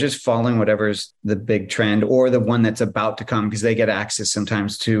don't. They're just following whatever's the big trend or the one that's about to come because they get access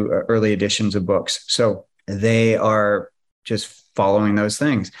sometimes to early editions of books. So they are just following those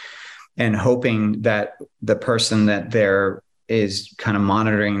things and hoping that the person that they're is kind of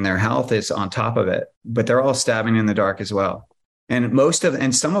monitoring their health is on top of it, but they're all stabbing in the dark as well. And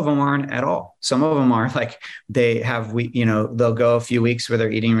some of them aren't at all. Some of them are like, they'll go a few weeks where they're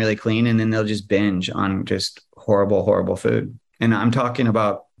eating really clean and then they'll just binge on just horrible, horrible food. And I'm talking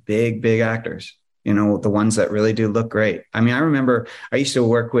about big, big actors, the ones that really do look great. I mean, I remember I used to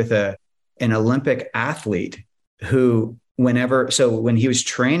work with an Olympic athlete who when he was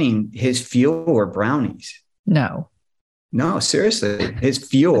training, his fuel were brownies. No, seriously, his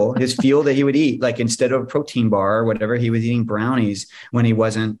fuel that he would eat, like instead of a protein bar or whatever, he was eating brownies when he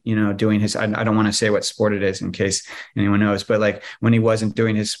wasn't, doing his, I don't want to say what sport it is in case anyone knows, but like when he wasn't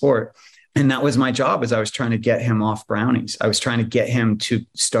doing his sport. And that was my job, is I was trying to get him off brownies. I was trying to get him to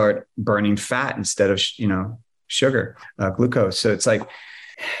start burning fat instead of, sugar, glucose. So it's like,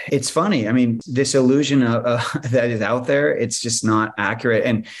 It's funny. I mean, this illusion that is out there, it's just not accurate.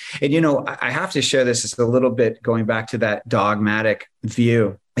 And I have to share this. It's a little bit going back to that dogmatic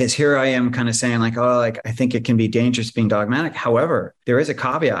view. Is here I am kind of saying like, oh, like I think it can be dangerous being dogmatic. However, there is a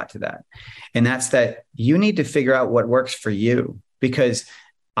caveat to that, and that's that you need to figure out what works for you, because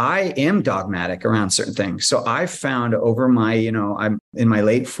I am dogmatic around certain things. So I've found over my, I'm in my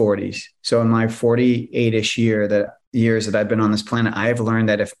late 40s. So in my 48-ish years that I've been on this planet, I've learned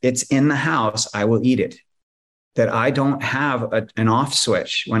that if it's in the house, I will eat it. That I don't have an off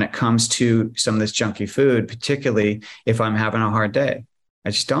switch when it comes to some of this junky food, particularly if I'm having a hard day. I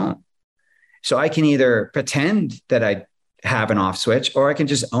just don't. So I can either pretend that I have an off switch, or I can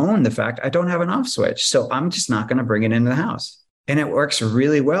just own the fact I don't have an off switch. So I'm just not going to bring it into the house. And it works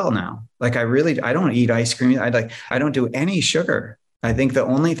really well now. Like I don't eat ice cream. I don't do any sugar. I think the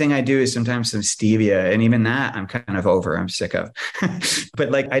only thing I do is sometimes some stevia. And even that I'm kind of over, I'm sick of. But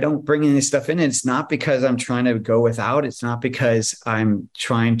like, I don't bring any stuff in. It's not because I'm trying to go without. It's not because I'm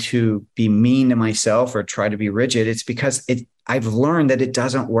trying to be mean to myself or try to be rigid. It's because I've learned that it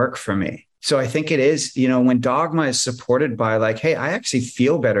doesn't work for me. So I think it is, when dogma is supported by like, hey, I actually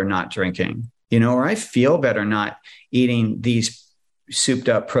feel better not drinking, or I feel better not eating these souped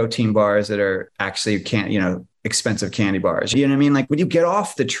up protein bars that are actually expensive candy bars. You know what I mean? Like when you get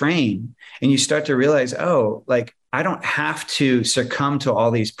off the train and you start to realize, oh, like I don't have to succumb to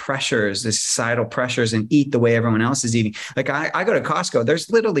all these pressures, the societal pressures, and eat the way everyone else is eating. Like I go to Costco,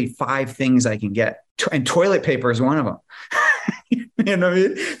 there's literally 5 things I can get, and toilet paper is one of them. You know what I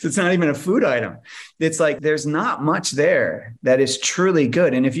mean? So it's not even a food item. It's like, there's not much there that is truly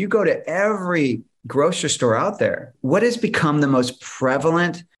good. And if you go to every grocery store out there, what has become the most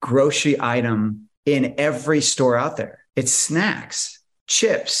prevalent grocery item in every store out there? It's snacks,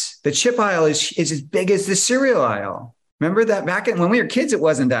 chips. The chip aisle is as big as the cereal aisle. Remember that when we were kids, it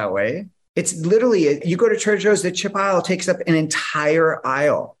wasn't that way. It's literally, you go to Trader Joe's, the chip aisle takes up an entire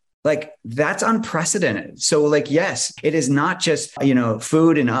aisle. Like that's unprecedented. So like, yes, it is not just,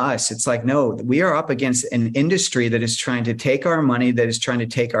 food and us. It's like, no, we are up against an industry that is trying to take our money, that is trying to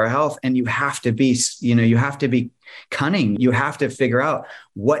take our health. And you have to be, cunning. You have to figure out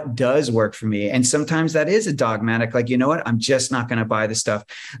what does work for me. And sometimes that is a dogmatic, like, you know what, I'm just not going to buy the stuff.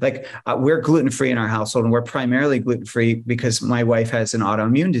 Like we're gluten-free in our household, and we're primarily gluten-free because my wife has an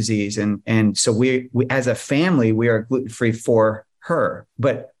autoimmune disease. And so we as a family, we are gluten-free for her,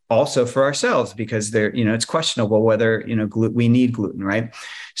 but also for ourselves, because it's questionable whether, we need gluten, right?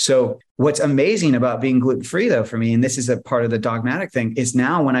 So what's amazing about being gluten-free though, for me, and this is a part of the dogmatic thing, is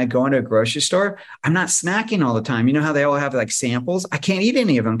now when I go into a grocery store, I'm not snacking all the time. You know how they all have like samples? I can't eat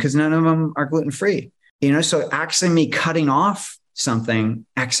any of them because none of them are gluten-free. So actually me cutting off something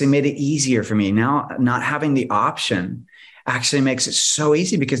actually made it easier for me. Now, not having the option actually makes it so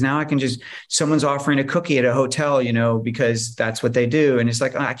easy, because now I can someone's offering a cookie at a hotel, because that's what they do. And it's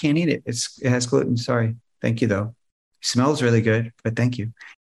like, oh, I can't eat it. It has gluten. Sorry. Thank you though. It smells really good, but thank you.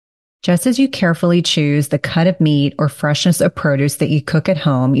 Just as you carefully choose the cut of meat or freshness of produce that you cook at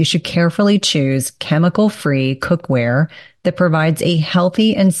home, you should carefully choose chemical-free cookware that provides a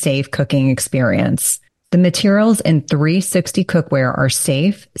healthy and safe cooking experience. The materials in 360 cookware are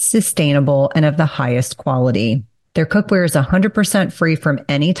safe, sustainable, and of the highest quality. Their cookware is 100% free from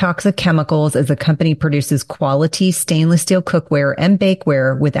any toxic chemicals, as the company produces quality stainless steel cookware and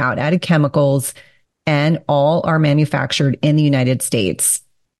bakeware without added chemicals, and all are manufactured in the United States.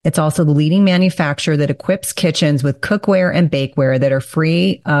 It's also the leading manufacturer that equips kitchens with cookware and bakeware that are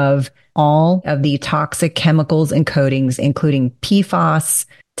free of all of the toxic chemicals and coatings, including PFAS,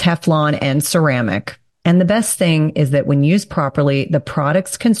 Teflon, and ceramic. And the best thing is that when used properly, the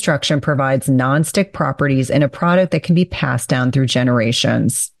product's construction provides nonstick properties in a product that can be passed down through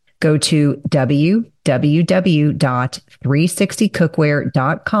generations. Go to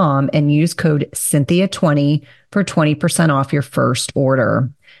www.360cookware.com and use code Cynthia20 for 20% off your first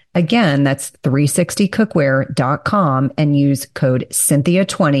order. Again, that's 360cookware.com and use code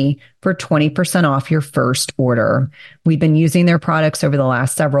Cynthia20 for 20% off your first order. We've been using their products over the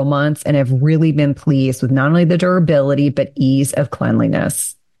last several months and have really been pleased with not only the durability, but ease of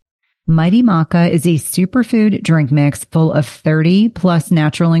cleanliness. Mighty Maca is a superfood drink mix full of 30 plus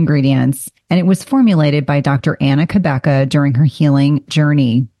natural ingredients, and it was formulated by Dr. Anna Cabeca during her healing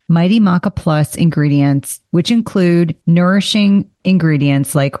journey. Mighty Maca Plus ingredients, which include nourishing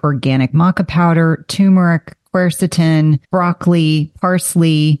ingredients like organic maca powder, turmeric, quercetin, broccoli,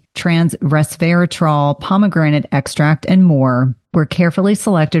 parsley, trans resveratrol, pomegranate extract, and more, were carefully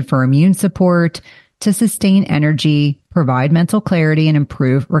selected for immune support, to sustain energy, provide mental clarity, and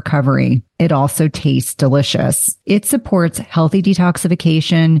improve recovery. It also tastes delicious. It supports healthy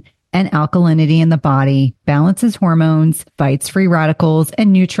detoxification and alkalinity in the body, balances hormones, fights free radicals,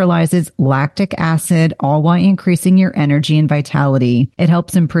 and neutralizes lactic acid, all while increasing your energy and vitality. It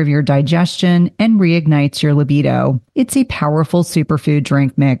helps improve your digestion and reignites your libido. It's a powerful superfood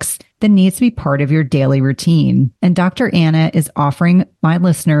drink mix that needs to be part of your daily routine. And Dr. Anna is offering my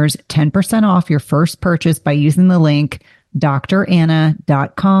listeners 10% off your first purchase by using the link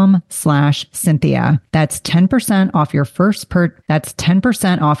dranna.com/Cynthia. That's 10% off your first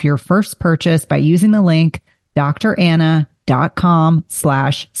purchase by using the link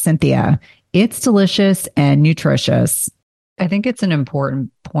dranna.com/Cynthia. It's delicious and nutritious. I think it's an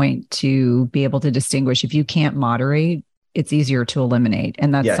important point to be able to distinguish. If you can't moderate, it's easier to eliminate.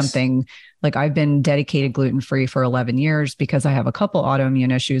 And that's something like I've been dedicated gluten-free for 11 years because I have a couple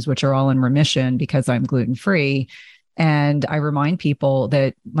autoimmune issues, which are all in remission because I'm gluten-free. And I remind people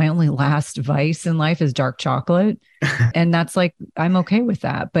that my only last vice in life is dark chocolate. And that's like, I'm okay with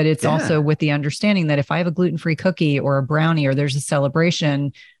that. But it's also with the understanding that if I have a gluten-free cookie or a brownie or there's a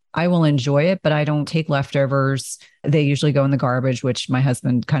celebration, I will enjoy it, but I don't take leftovers. They usually go in the garbage, which my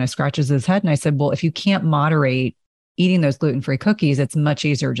husband kind of scratches his head. And I said, well, if you can't moderate eating those gluten-free cookies, it's much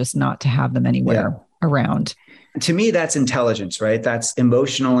easier just not to have them anywhere around. To me, that's intelligence, right? That's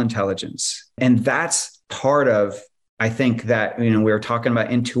emotional intelligence. And that's part of, I think that, we were talking about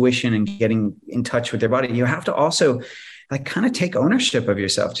intuition and getting in touch with your body. You have to also like kind of take ownership of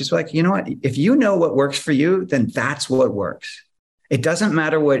yourself. Just like, you know what, if you know what works for you, then that's what works. It doesn't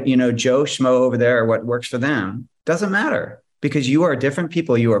matter what, Joe Schmo over there, what works for them. Doesn't matter because you are different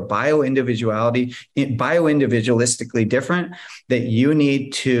people. You are bioindividualistically different, that you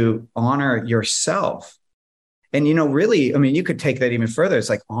need to honor yourself. And, really, I mean, you could take that even further. It's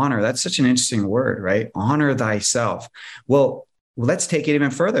like honor. That's such an interesting word, right? Honor thyself. Well, let's take it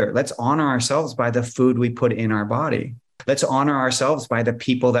even further. Let's honor ourselves by the food we put in our body. Let's honor ourselves by the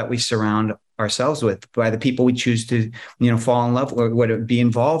people that we surround ourselves with, by the people we choose to, fall in love with, or be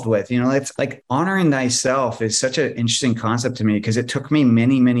involved with. It's like honoring thyself is such an interesting concept to me because it took me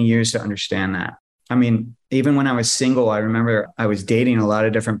many, many years to understand that. I mean, even when I was single, I remember I was dating a lot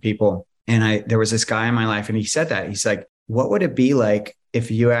of different people. And there was this guy in my life and he said that, he's like, what would it be like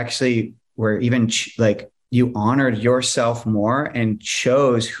if you actually were even you honored yourself more and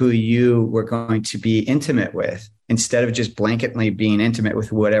chose who you were going to be intimate with instead of just blanketly being intimate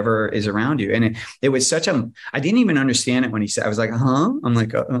with whatever is around you. And it was I didn't even understand it when he said, I was like, I'm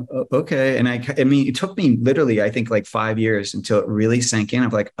like, okay. And I mean, it took me literally, I think like 5 years until it really sank in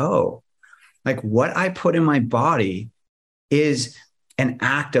of like, oh, like what I put in my body is an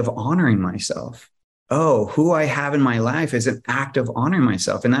act of honoring myself. Oh, who I have in my life is an act of honoring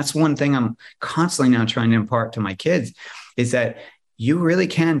myself. And that's one thing I'm constantly now trying to impart to my kids is that you really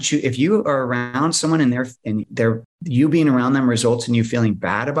can choose. If you are around someone and you being around them results in you feeling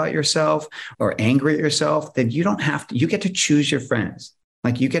bad about yourself or angry at yourself, then you don't have to, you get to choose your friends.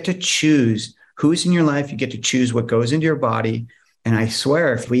 Like you get to choose who's in your life. You get to choose what goes into your body. And I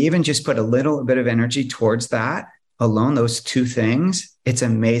swear, if we even just put a little bit of energy towards that alone, those two things, it's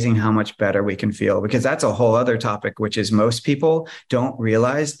amazing how much better we can feel, because that's a whole other topic, which is most people don't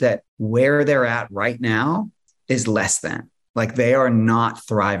realize that where they're at right now is less than. Like they are not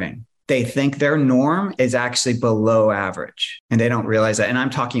thriving. They think their norm is actually below average and they don't realize that. And I'm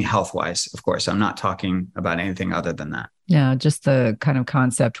talking health-wise, of course. I'm not talking about anything other than that. Yeah, just the kind of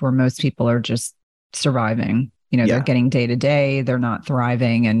concept where most people are just surviving. They're getting day to day, they're not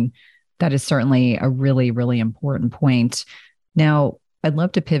thriving. And that is certainly a really, really important point. Now, I'd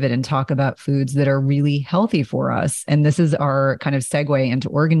love to pivot and talk about foods that are really healthy for us. And this is our kind of segue into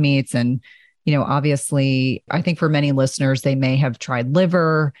organ meats. And, obviously, I think for many listeners, they may have tried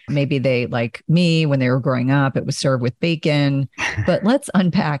liver. Maybe they, like me, when they were growing up, it was served with bacon. But let's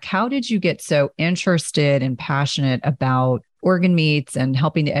unpack. How did you get so interested and passionate about organ meats and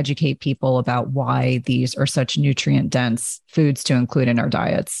helping to educate people about why these are such nutrient-dense foods to include in our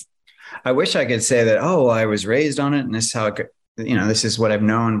diets? I wish I could say that, I was raised on it and this is how this is what I've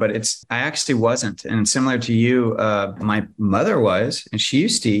known, but I actually wasn't. And similar to you, my mother was, and she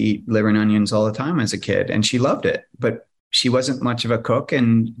used to eat liver and onions all the time as a kid and she loved it, but she wasn't much of a cook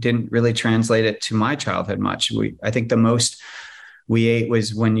and didn't really translate it to my childhood much. I think the most we ate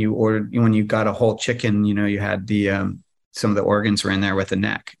was when you got a whole chicken, you had some of the organs were in there with the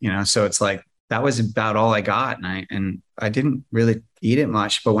neck, so it's like, that was about all I got. And I didn't really eat it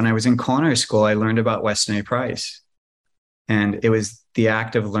much. But when I was in culinary school, I learned about Weston A. Price. And it was the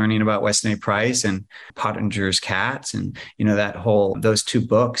act of learning about Weston A. Price and Pottinger's Cats. And, those two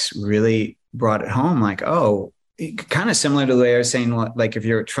books really brought it home like, oh, kind of similar to the way I was saying, like if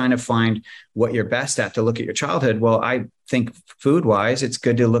you're trying to find what you're best at, to look at your childhood. Well, I think food wise, it's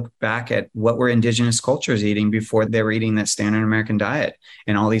good to look back at what were indigenous cultures eating before they were eating that standard American diet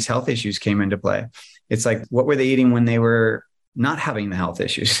and all these health issues came into play. It's like, what were they eating when they were not having the health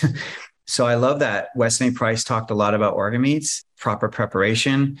issues? So I love that Weston A. Price talked a lot about organ meats, proper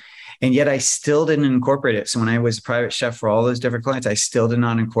preparation, and yet I still didn't incorporate it. So when I was a private chef for all those different clients, I still did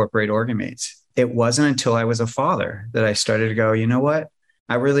not incorporate organ meats. It wasn't until I was a father that I started to go, you know what?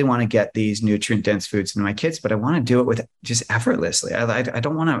 I really want to get these nutrient dense foods into my kids, but I want to do it with just effortlessly. I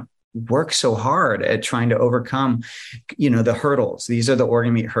don't want to work so hard at trying to overcome, the hurdles. These are the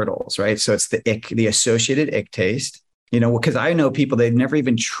organ meat hurdles, right? So it's the ick, the associated ick taste, because I know people, they've never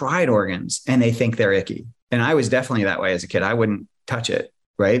even tried organs and they think they're icky. And I was definitely that way as a kid. I wouldn't touch it.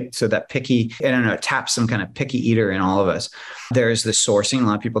 Right. So that picky, I don't know, it taps some kind of picky eater in all of us. There's the sourcing. A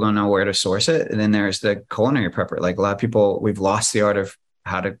lot of people don't know where to source it. And then there's the culinary prepper. Like a lot of people, we've lost the art of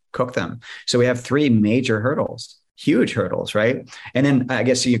how to cook them. So we have three major hurdles, huge hurdles. Right. And then I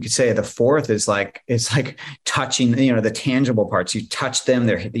guess you could say the fourth is like, it's like touching, the tangible parts. You touch them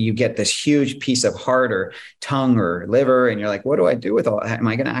there, you get this huge piece of heart or tongue or liver. And you're like, what do I do with all that? Am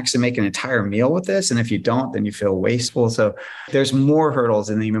I going to actually make an entire meal with this? And if you don't, then you feel wasteful. So there's more hurdles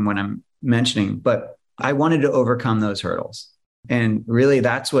than even what I'm mentioning, but I wanted to overcome those hurdles. And really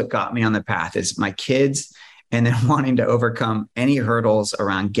that's what got me on the path is my kids, and then wanting to overcome any hurdles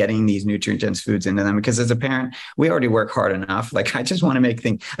around getting these nutrient dense foods into them. Because as a parent, we already work hard enough. Like, I just want to make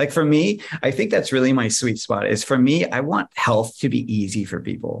things like, for me, I think that's really my sweet spot is, for me, I want health to be easy for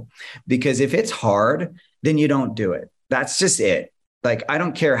people, because if it's hard, then you don't do it. That's just it. Like, I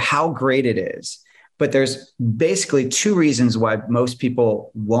don't care how great it is, but there's basically two reasons why most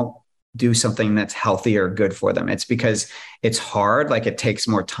people won't do something that's healthy or good for them. It's because it's hard, like it takes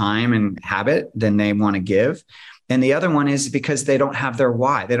more time and habit than they want to give. And the other one is because they don't have their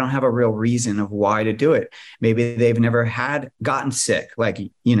why. They don't have a real reason of why to do it. Maybe they've never gotten sick like,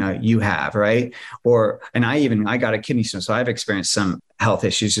 you have, right? I got a kidney stone. So I've experienced some health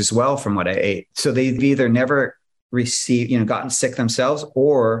issues as well from what I ate. So they've either never received, gotten sick themselves,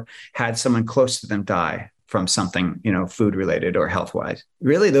 or had someone close to them die from something, food related or health wise.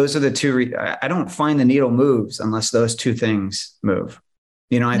 Really, those are the two. I don't find the needle moves unless those two things move.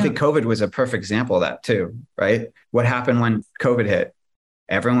 I think COVID was a perfect example of that too, right? What happened when COVID hit?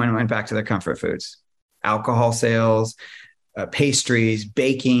 Everyone went back to their comfort foods, alcohol sales, pastries,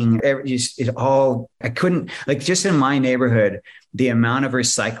 baking, I couldn't, like, just in my neighborhood, the amount of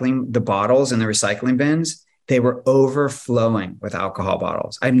recycling, the bottles in the recycling bins, they were overflowing with alcohol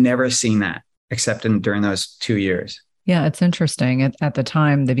bottles. I've never seen that except during those 2 years. Yeah, it's interesting. At the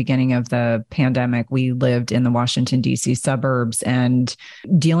time, the beginning of the pandemic, we lived in the Washington, D.C. suburbs and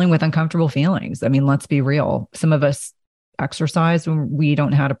dealing with uncomfortable feelings. I mean, let's be real. Some of us exercise when we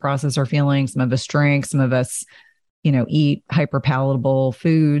don't know how to process our feelings. Some of us drink, some of us, eat hyperpalatable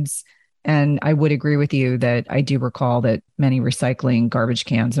foods. And I would agree with you that I do recall that many recycling garbage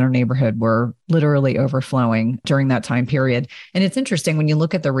cans in our neighborhood were literally overflowing during that time period. And it's interesting when you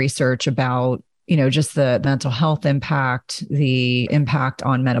look at the research about, just the mental health impact, the impact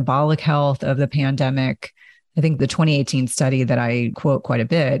on metabolic health of the pandemic. I think the 2018 study that I quote quite a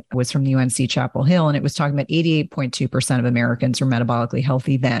bit was from the UNC Chapel Hill, and it was talking about 88.2% of Americans were metabolically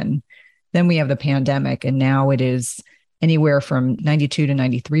healthy then. Then we have the pandemic, and now it is anywhere from 92 to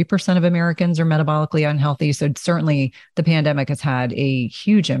 93% of Americans are metabolically unhealthy. So certainly the pandemic has had a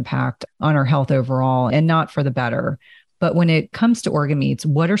huge impact on our health overall, and not for the better. But when it comes to organ meats,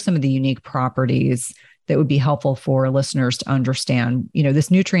 what are some of the unique properties that would be helpful for listeners to understand? This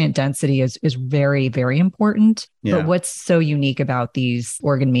nutrient density is very, very important. Yeah. But what's so unique about these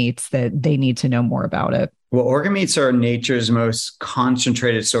organ meats that they need to know more about it? Well, organ meats are nature's most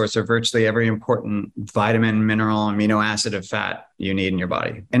concentrated source of virtually every important vitamin, mineral, amino acid, of fat you need in your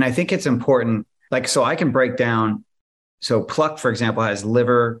body. And I think it's important, so I can break down. So Pluck, for example, has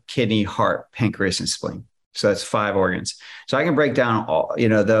liver, kidney, heart, pancreas, and spleen. So that's 5 organs. So I can break down all,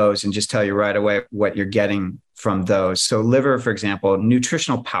 those and just tell you right away what you're getting from those. So liver, for example,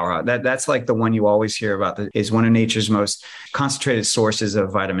 nutritional power, that's like the one you always hear about, that is one of nature's most concentrated sources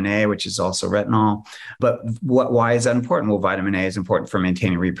of vitamin A, which is also retinol. But why is that important? Well, vitamin A is important for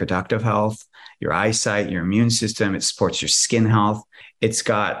maintaining reproductive health, your eyesight, your immune system. It supports your skin health. It's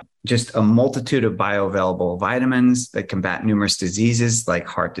got just a multitude of bioavailable vitamins that combat numerous diseases like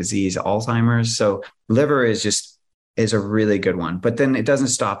heart disease, Alzheimer's. So liver is a really good one. But then it doesn't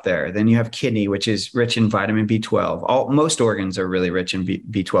stop there. Then you have kidney, which is rich in vitamin B12. Most organs are really rich in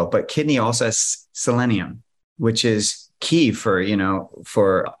B12, but kidney also has selenium, which is key for,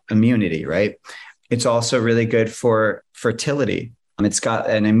 for immunity, right? It's also really good for fertility. It's got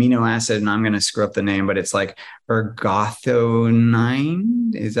an amino acid, and I'm going to screw up the name, but it's like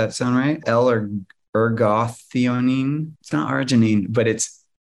ergothionine. Does that sound right? Ergothionine. It's not arginine, but it's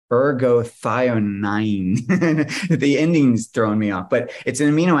ergothionine. The ending's throwing me off, but it's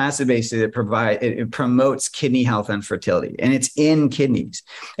an amino acid base that it promotes kidney health and fertility, and it's in kidneys.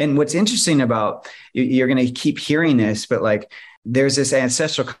 And what's interesting about, you're going to keep hearing this, but like, there's this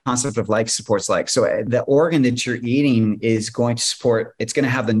ancestral concept of like supports like. So the organ that you're eating is going to support, it's going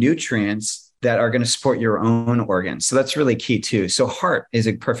to have the nutrients that are going to support your own organs. So that's really key too. So heart is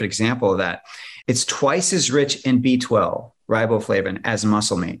a perfect example of that. It's twice as rich in B12, riboflavin, as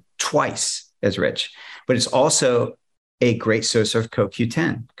muscle meat, twice as rich. But it's also a great source of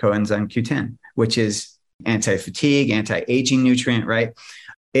CoQ10, coenzyme Q10, which is anti-fatigue, anti-aging nutrient, right?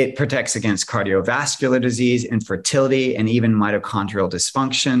 It protects against cardiovascular disease, infertility, and even mitochondrial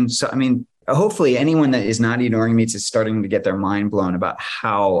dysfunction. So, I mean, hopefully anyone that is not eating organ meats is starting to get their mind blown about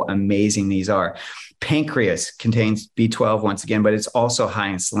how amazing these are. Pancreas contains B12 once again, but it's also high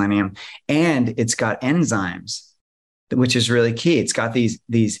in selenium, and it's got enzymes, which is really key. It's got these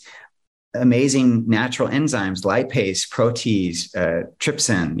amazing natural enzymes, lipase, protease,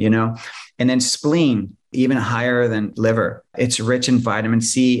 trypsin, and then spleen, even higher than liver. It's rich in vitamin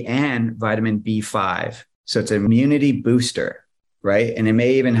C and vitamin B5. So it's an immunity booster, right? And it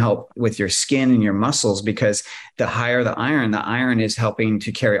may even help with your skin and your muscles, because the higher the iron is helping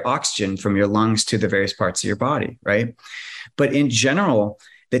to carry oxygen from your lungs to the various parts of your body, right? But in general,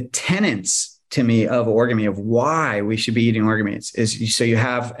 the tenets to me of organ meat, of why we should be eating organ meats, is so you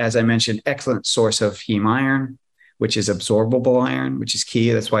have, as I mentioned, excellent source of heme iron, which is absorbable iron, which is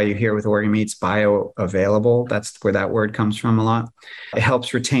key. That's why you hear with organ meats, bioavailable. That's where that word comes from a lot. It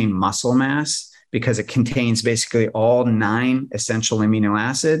helps retain muscle mass because it contains basically all 9 essential amino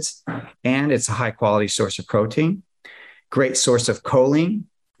acids, and it's a high quality source of protein. Great source of choline,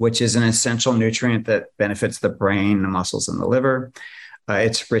 which is an essential nutrient that benefits the brain, the muscles, and the liver.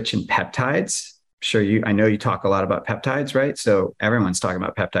 It's rich in peptides. I know you talk a lot about peptides, right? So everyone's talking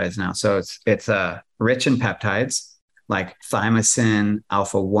about peptides now. So it's rich in peptides like thymosin,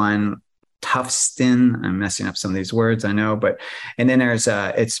 alpha-1, tufstin. I'm messing up some of these words, I know, and then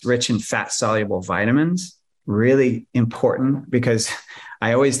it's rich in fat-soluble vitamins. Really important, because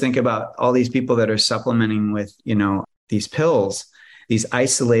I always think about all these people that are supplementing with, these pills, these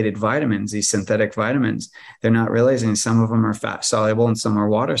isolated vitamins, these synthetic vitamins. They're not realizing some of them are fat soluble and some are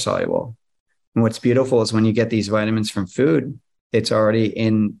water soluble. And what's beautiful is when you get these vitamins from food, it's already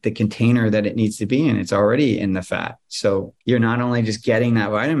in the container that it needs to be in. It's already in the fat. So you're not only just getting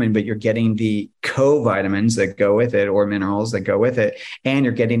that vitamin, but you're getting the co-vitamins that go with it, or minerals that go with it. And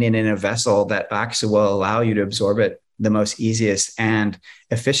you're getting it in a vessel that actually will allow you to absorb it the most easiest and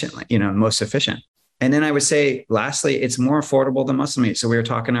efficiently, most efficient. And then I would say, lastly, it's more affordable than muscle meat. So we were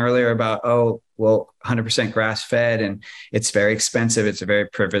talking earlier about, 100% grass fed, and it's very expensive. It's a very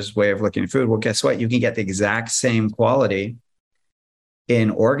privileged way of looking at food. Well, guess what? You can get the exact same quality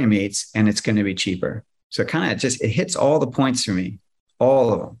in organ meats, and it's going to be cheaper. So it hits all the points for me,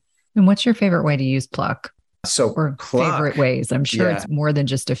 all of them. And what's your favorite way to use Pluck? Or favorite ways? I'm sure it's more than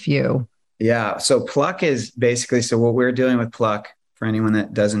just a few. Yeah. So Pluck is basically, what we're doing with Pluck, for anyone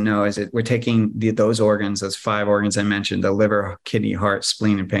that doesn't know, is we're taking those organs, those 5 organs I mentioned, the liver, kidney, heart,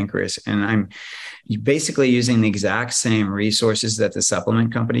 spleen, and pancreas. And I'm basically using the exact same resources that the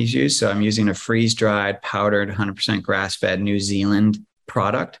supplement companies use. So I'm using a freeze-dried, powdered, 100% grass-fed New Zealand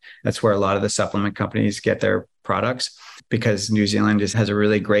product. That's where a lot of the supplement companies get their products, because New Zealand just has a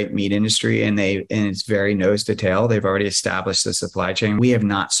really great meat industry, and it's very nose to tail. They've already established the supply chain. We have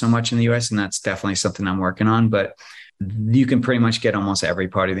not so much in the US, and that's definitely something I'm working on, but you can pretty much get almost every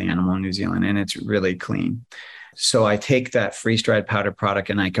part of the animal in New Zealand, and it's really clean. So I take that freeze-dried powdered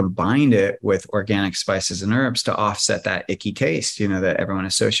product and I combine it with organic spices and herbs to offset that icky taste, that everyone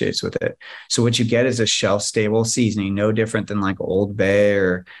associates with it. So what you get is a shelf-stable seasoning, no different than like Old Bay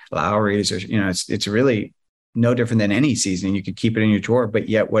or Lowry's, or, it's really no different than any seasoning. You could keep it in your drawer, but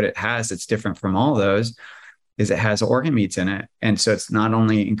yet what it has that's different from all those is it has organ meats in it. And so it's not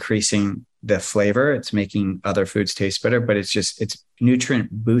only increasing the flavor, it's making other foods taste better, but it's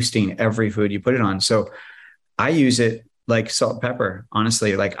nutrient boosting every food you put it on. So I use it like salt and pepper,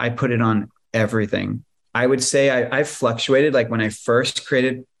 honestly. Like I put it on everything. I would say I've fluctuated. Like when I first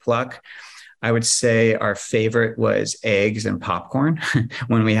created Pluck, I would say our favorite was eggs and popcorn.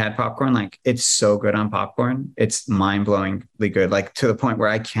 When we had popcorn, like it's so good on popcorn. It's mind-blowingly good, like to the point where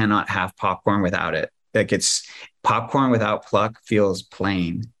I cannot have popcorn without it. Like it's popcorn without Pluck feels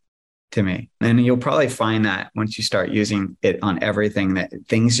plain. to me. And you'll probably find that once you start using it on everything, that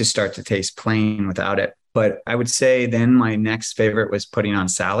things just start to taste plain without it. But I would say then my next favorite was putting on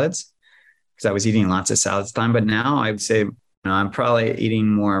salads, because I was eating lots of salads at the time. But now I would say, I'm probably eating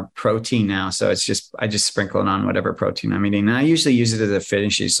more protein now. So I just sprinkle it on whatever protein I'm eating. And I usually use it as a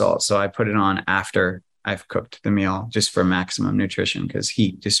finishing salt. So I put it on after I've cooked the meal, just for maximum nutrition, because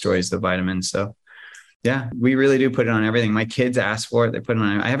heat destroys the vitamins. So yeah, we really do put it on everything. My kids ask for it. They put it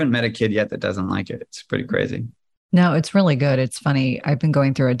on. I haven't met a kid yet that doesn't like it. It's pretty crazy. No, it's really good. It's funny. I've been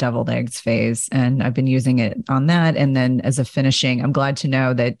going through a deviled eggs phase, and I've been using it on that. And then as a finishing, I'm glad to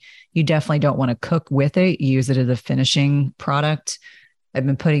know that you definitely don't want to cook with it. You use it as a finishing product. I've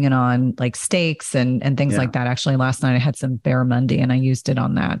been putting it on like steaks and things like that. Actually, last night I had some barramundi and I used it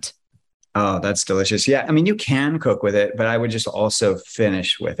on that. Oh, that's delicious. Yeah. I mean, you can cook with it, but I would just also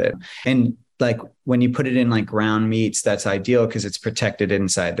finish with it. And like when you put it in like ground meats, that's ideal because it's protected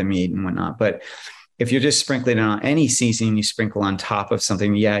inside the meat and whatnot. But if you're just sprinkling it on any seasoning you sprinkle on top of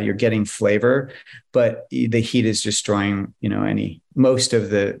something, yeah, you're getting flavor, but the heat is destroying, most of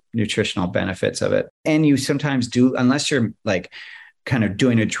the nutritional benefits of it. And you sometimes do, unless you're like kind of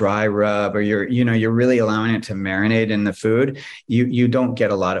doing a dry rub or you're really allowing it to marinate in the food, you don't get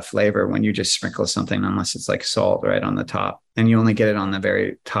a lot of flavor when you just sprinkle something, unless it's like salt right on the top, and you only get it on the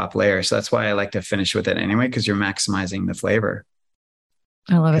very top layer. So that's why I like to finish with it anyway, because you're maximizing the flavor.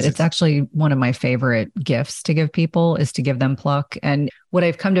 I love it. It's actually one of my favorite gifts to give people, is to give them Pluck. And what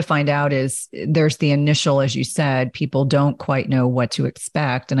I've come to find out is there's the initial, as you said, people don't quite know what to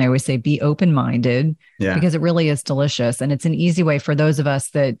expect. And I always say, be open-minded, because it really is delicious. And it's an easy way for those of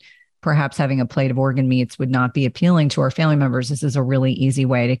us that perhaps having a plate of organ meats would not be appealing to our family members. This is a really easy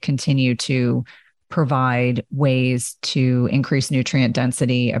way to continue to provide ways to increase nutrient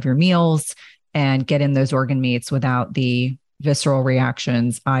density of your meals and get in those organ meats without the visceral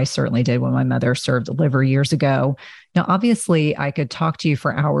reactions I certainly did when my mother served liver years ago. Now, obviously, I could talk to you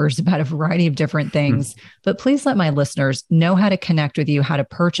for hours about a variety of different things, but please let my listeners know how to connect with you, how to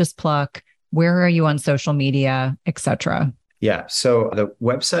purchase Pluck, where are you on social media, etc. Yeah. So the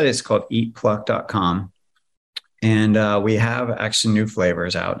website is called eatpluck.com. And we have actually new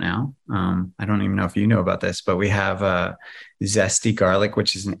flavors out now. I don't even know if you know about this, but we have zesty garlic,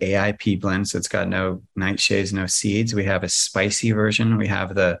 which is an AIP blend. So it's got no nightshades, no seeds. We have a spicy version. We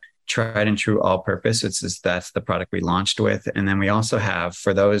have the tried and true all-purpose. That's the product we launched with. And then we also have,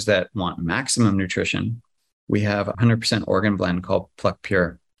 for those that want maximum nutrition, we have a 100% organ blend called Pluck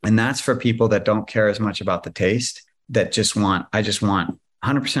Pure. And that's for people that don't care as much about the taste, that I just want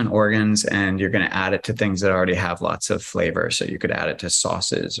 100% organs, and you're going to add it to things that already have lots of flavor. So you could add it to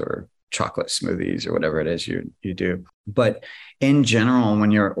sauces or chocolate smoothies or whatever it is you do. But in general, when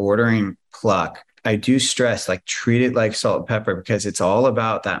you're ordering Pluck, I do stress, like, treat it like salt and pepper, because it's all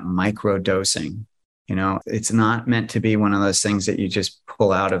about that micro dosing. It's not meant to be one of those things that you just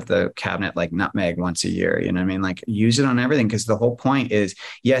pull out of the cabinet like nutmeg once a year. You know what I mean? Like, use it on everything, because the whole point is,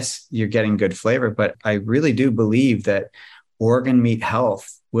 yes, you're getting good flavor, but I really do believe that organ meat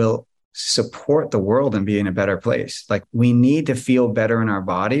health will support the world and be in a better place. Like, we need to feel better in our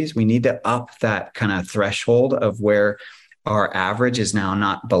bodies. We need to up that kind of threshold of where our average is now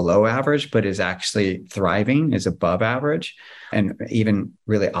not below average, but is actually thriving, is above average, and even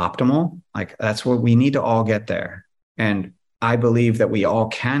really optimal. Like, that's what we need to all get there. And I believe that we all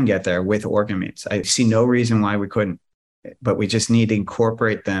can get there with organ meats. I see no reason why we couldn't, but we just need to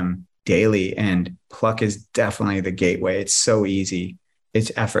incorporate them daily. And Pluck is definitely the gateway. It's so easy.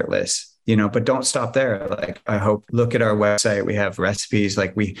 It's effortless, but don't stop there. Like, I hope, look at our website. We have recipes.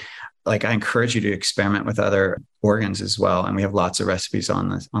 I encourage you to experiment with other organs as well. And we have lots of recipes on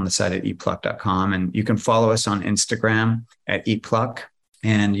the site at eatpluck.com. And you can follow us on Instagram at eatpluck.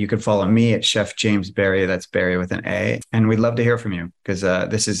 And you can follow me at Chef James Berry. That's Berry with an A. And we'd love to hear from you, because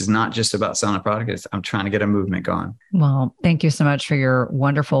this is not just about selling a product. I'm trying to get a movement going. Well, thank you so much for your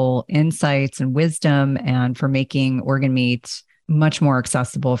wonderful insights and wisdom, and for making organ meat much more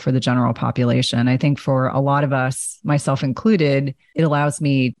accessible for the general population. I think for a lot of us, myself included, it allows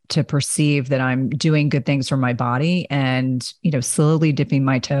me to perceive that I'm doing good things for my body and, slowly dipping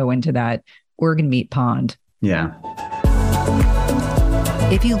my toe into that organ meat pond. Yeah.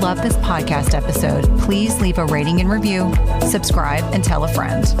 If you love this podcast episode, please leave a rating and review, subscribe, and tell a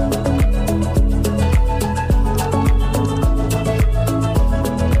friend.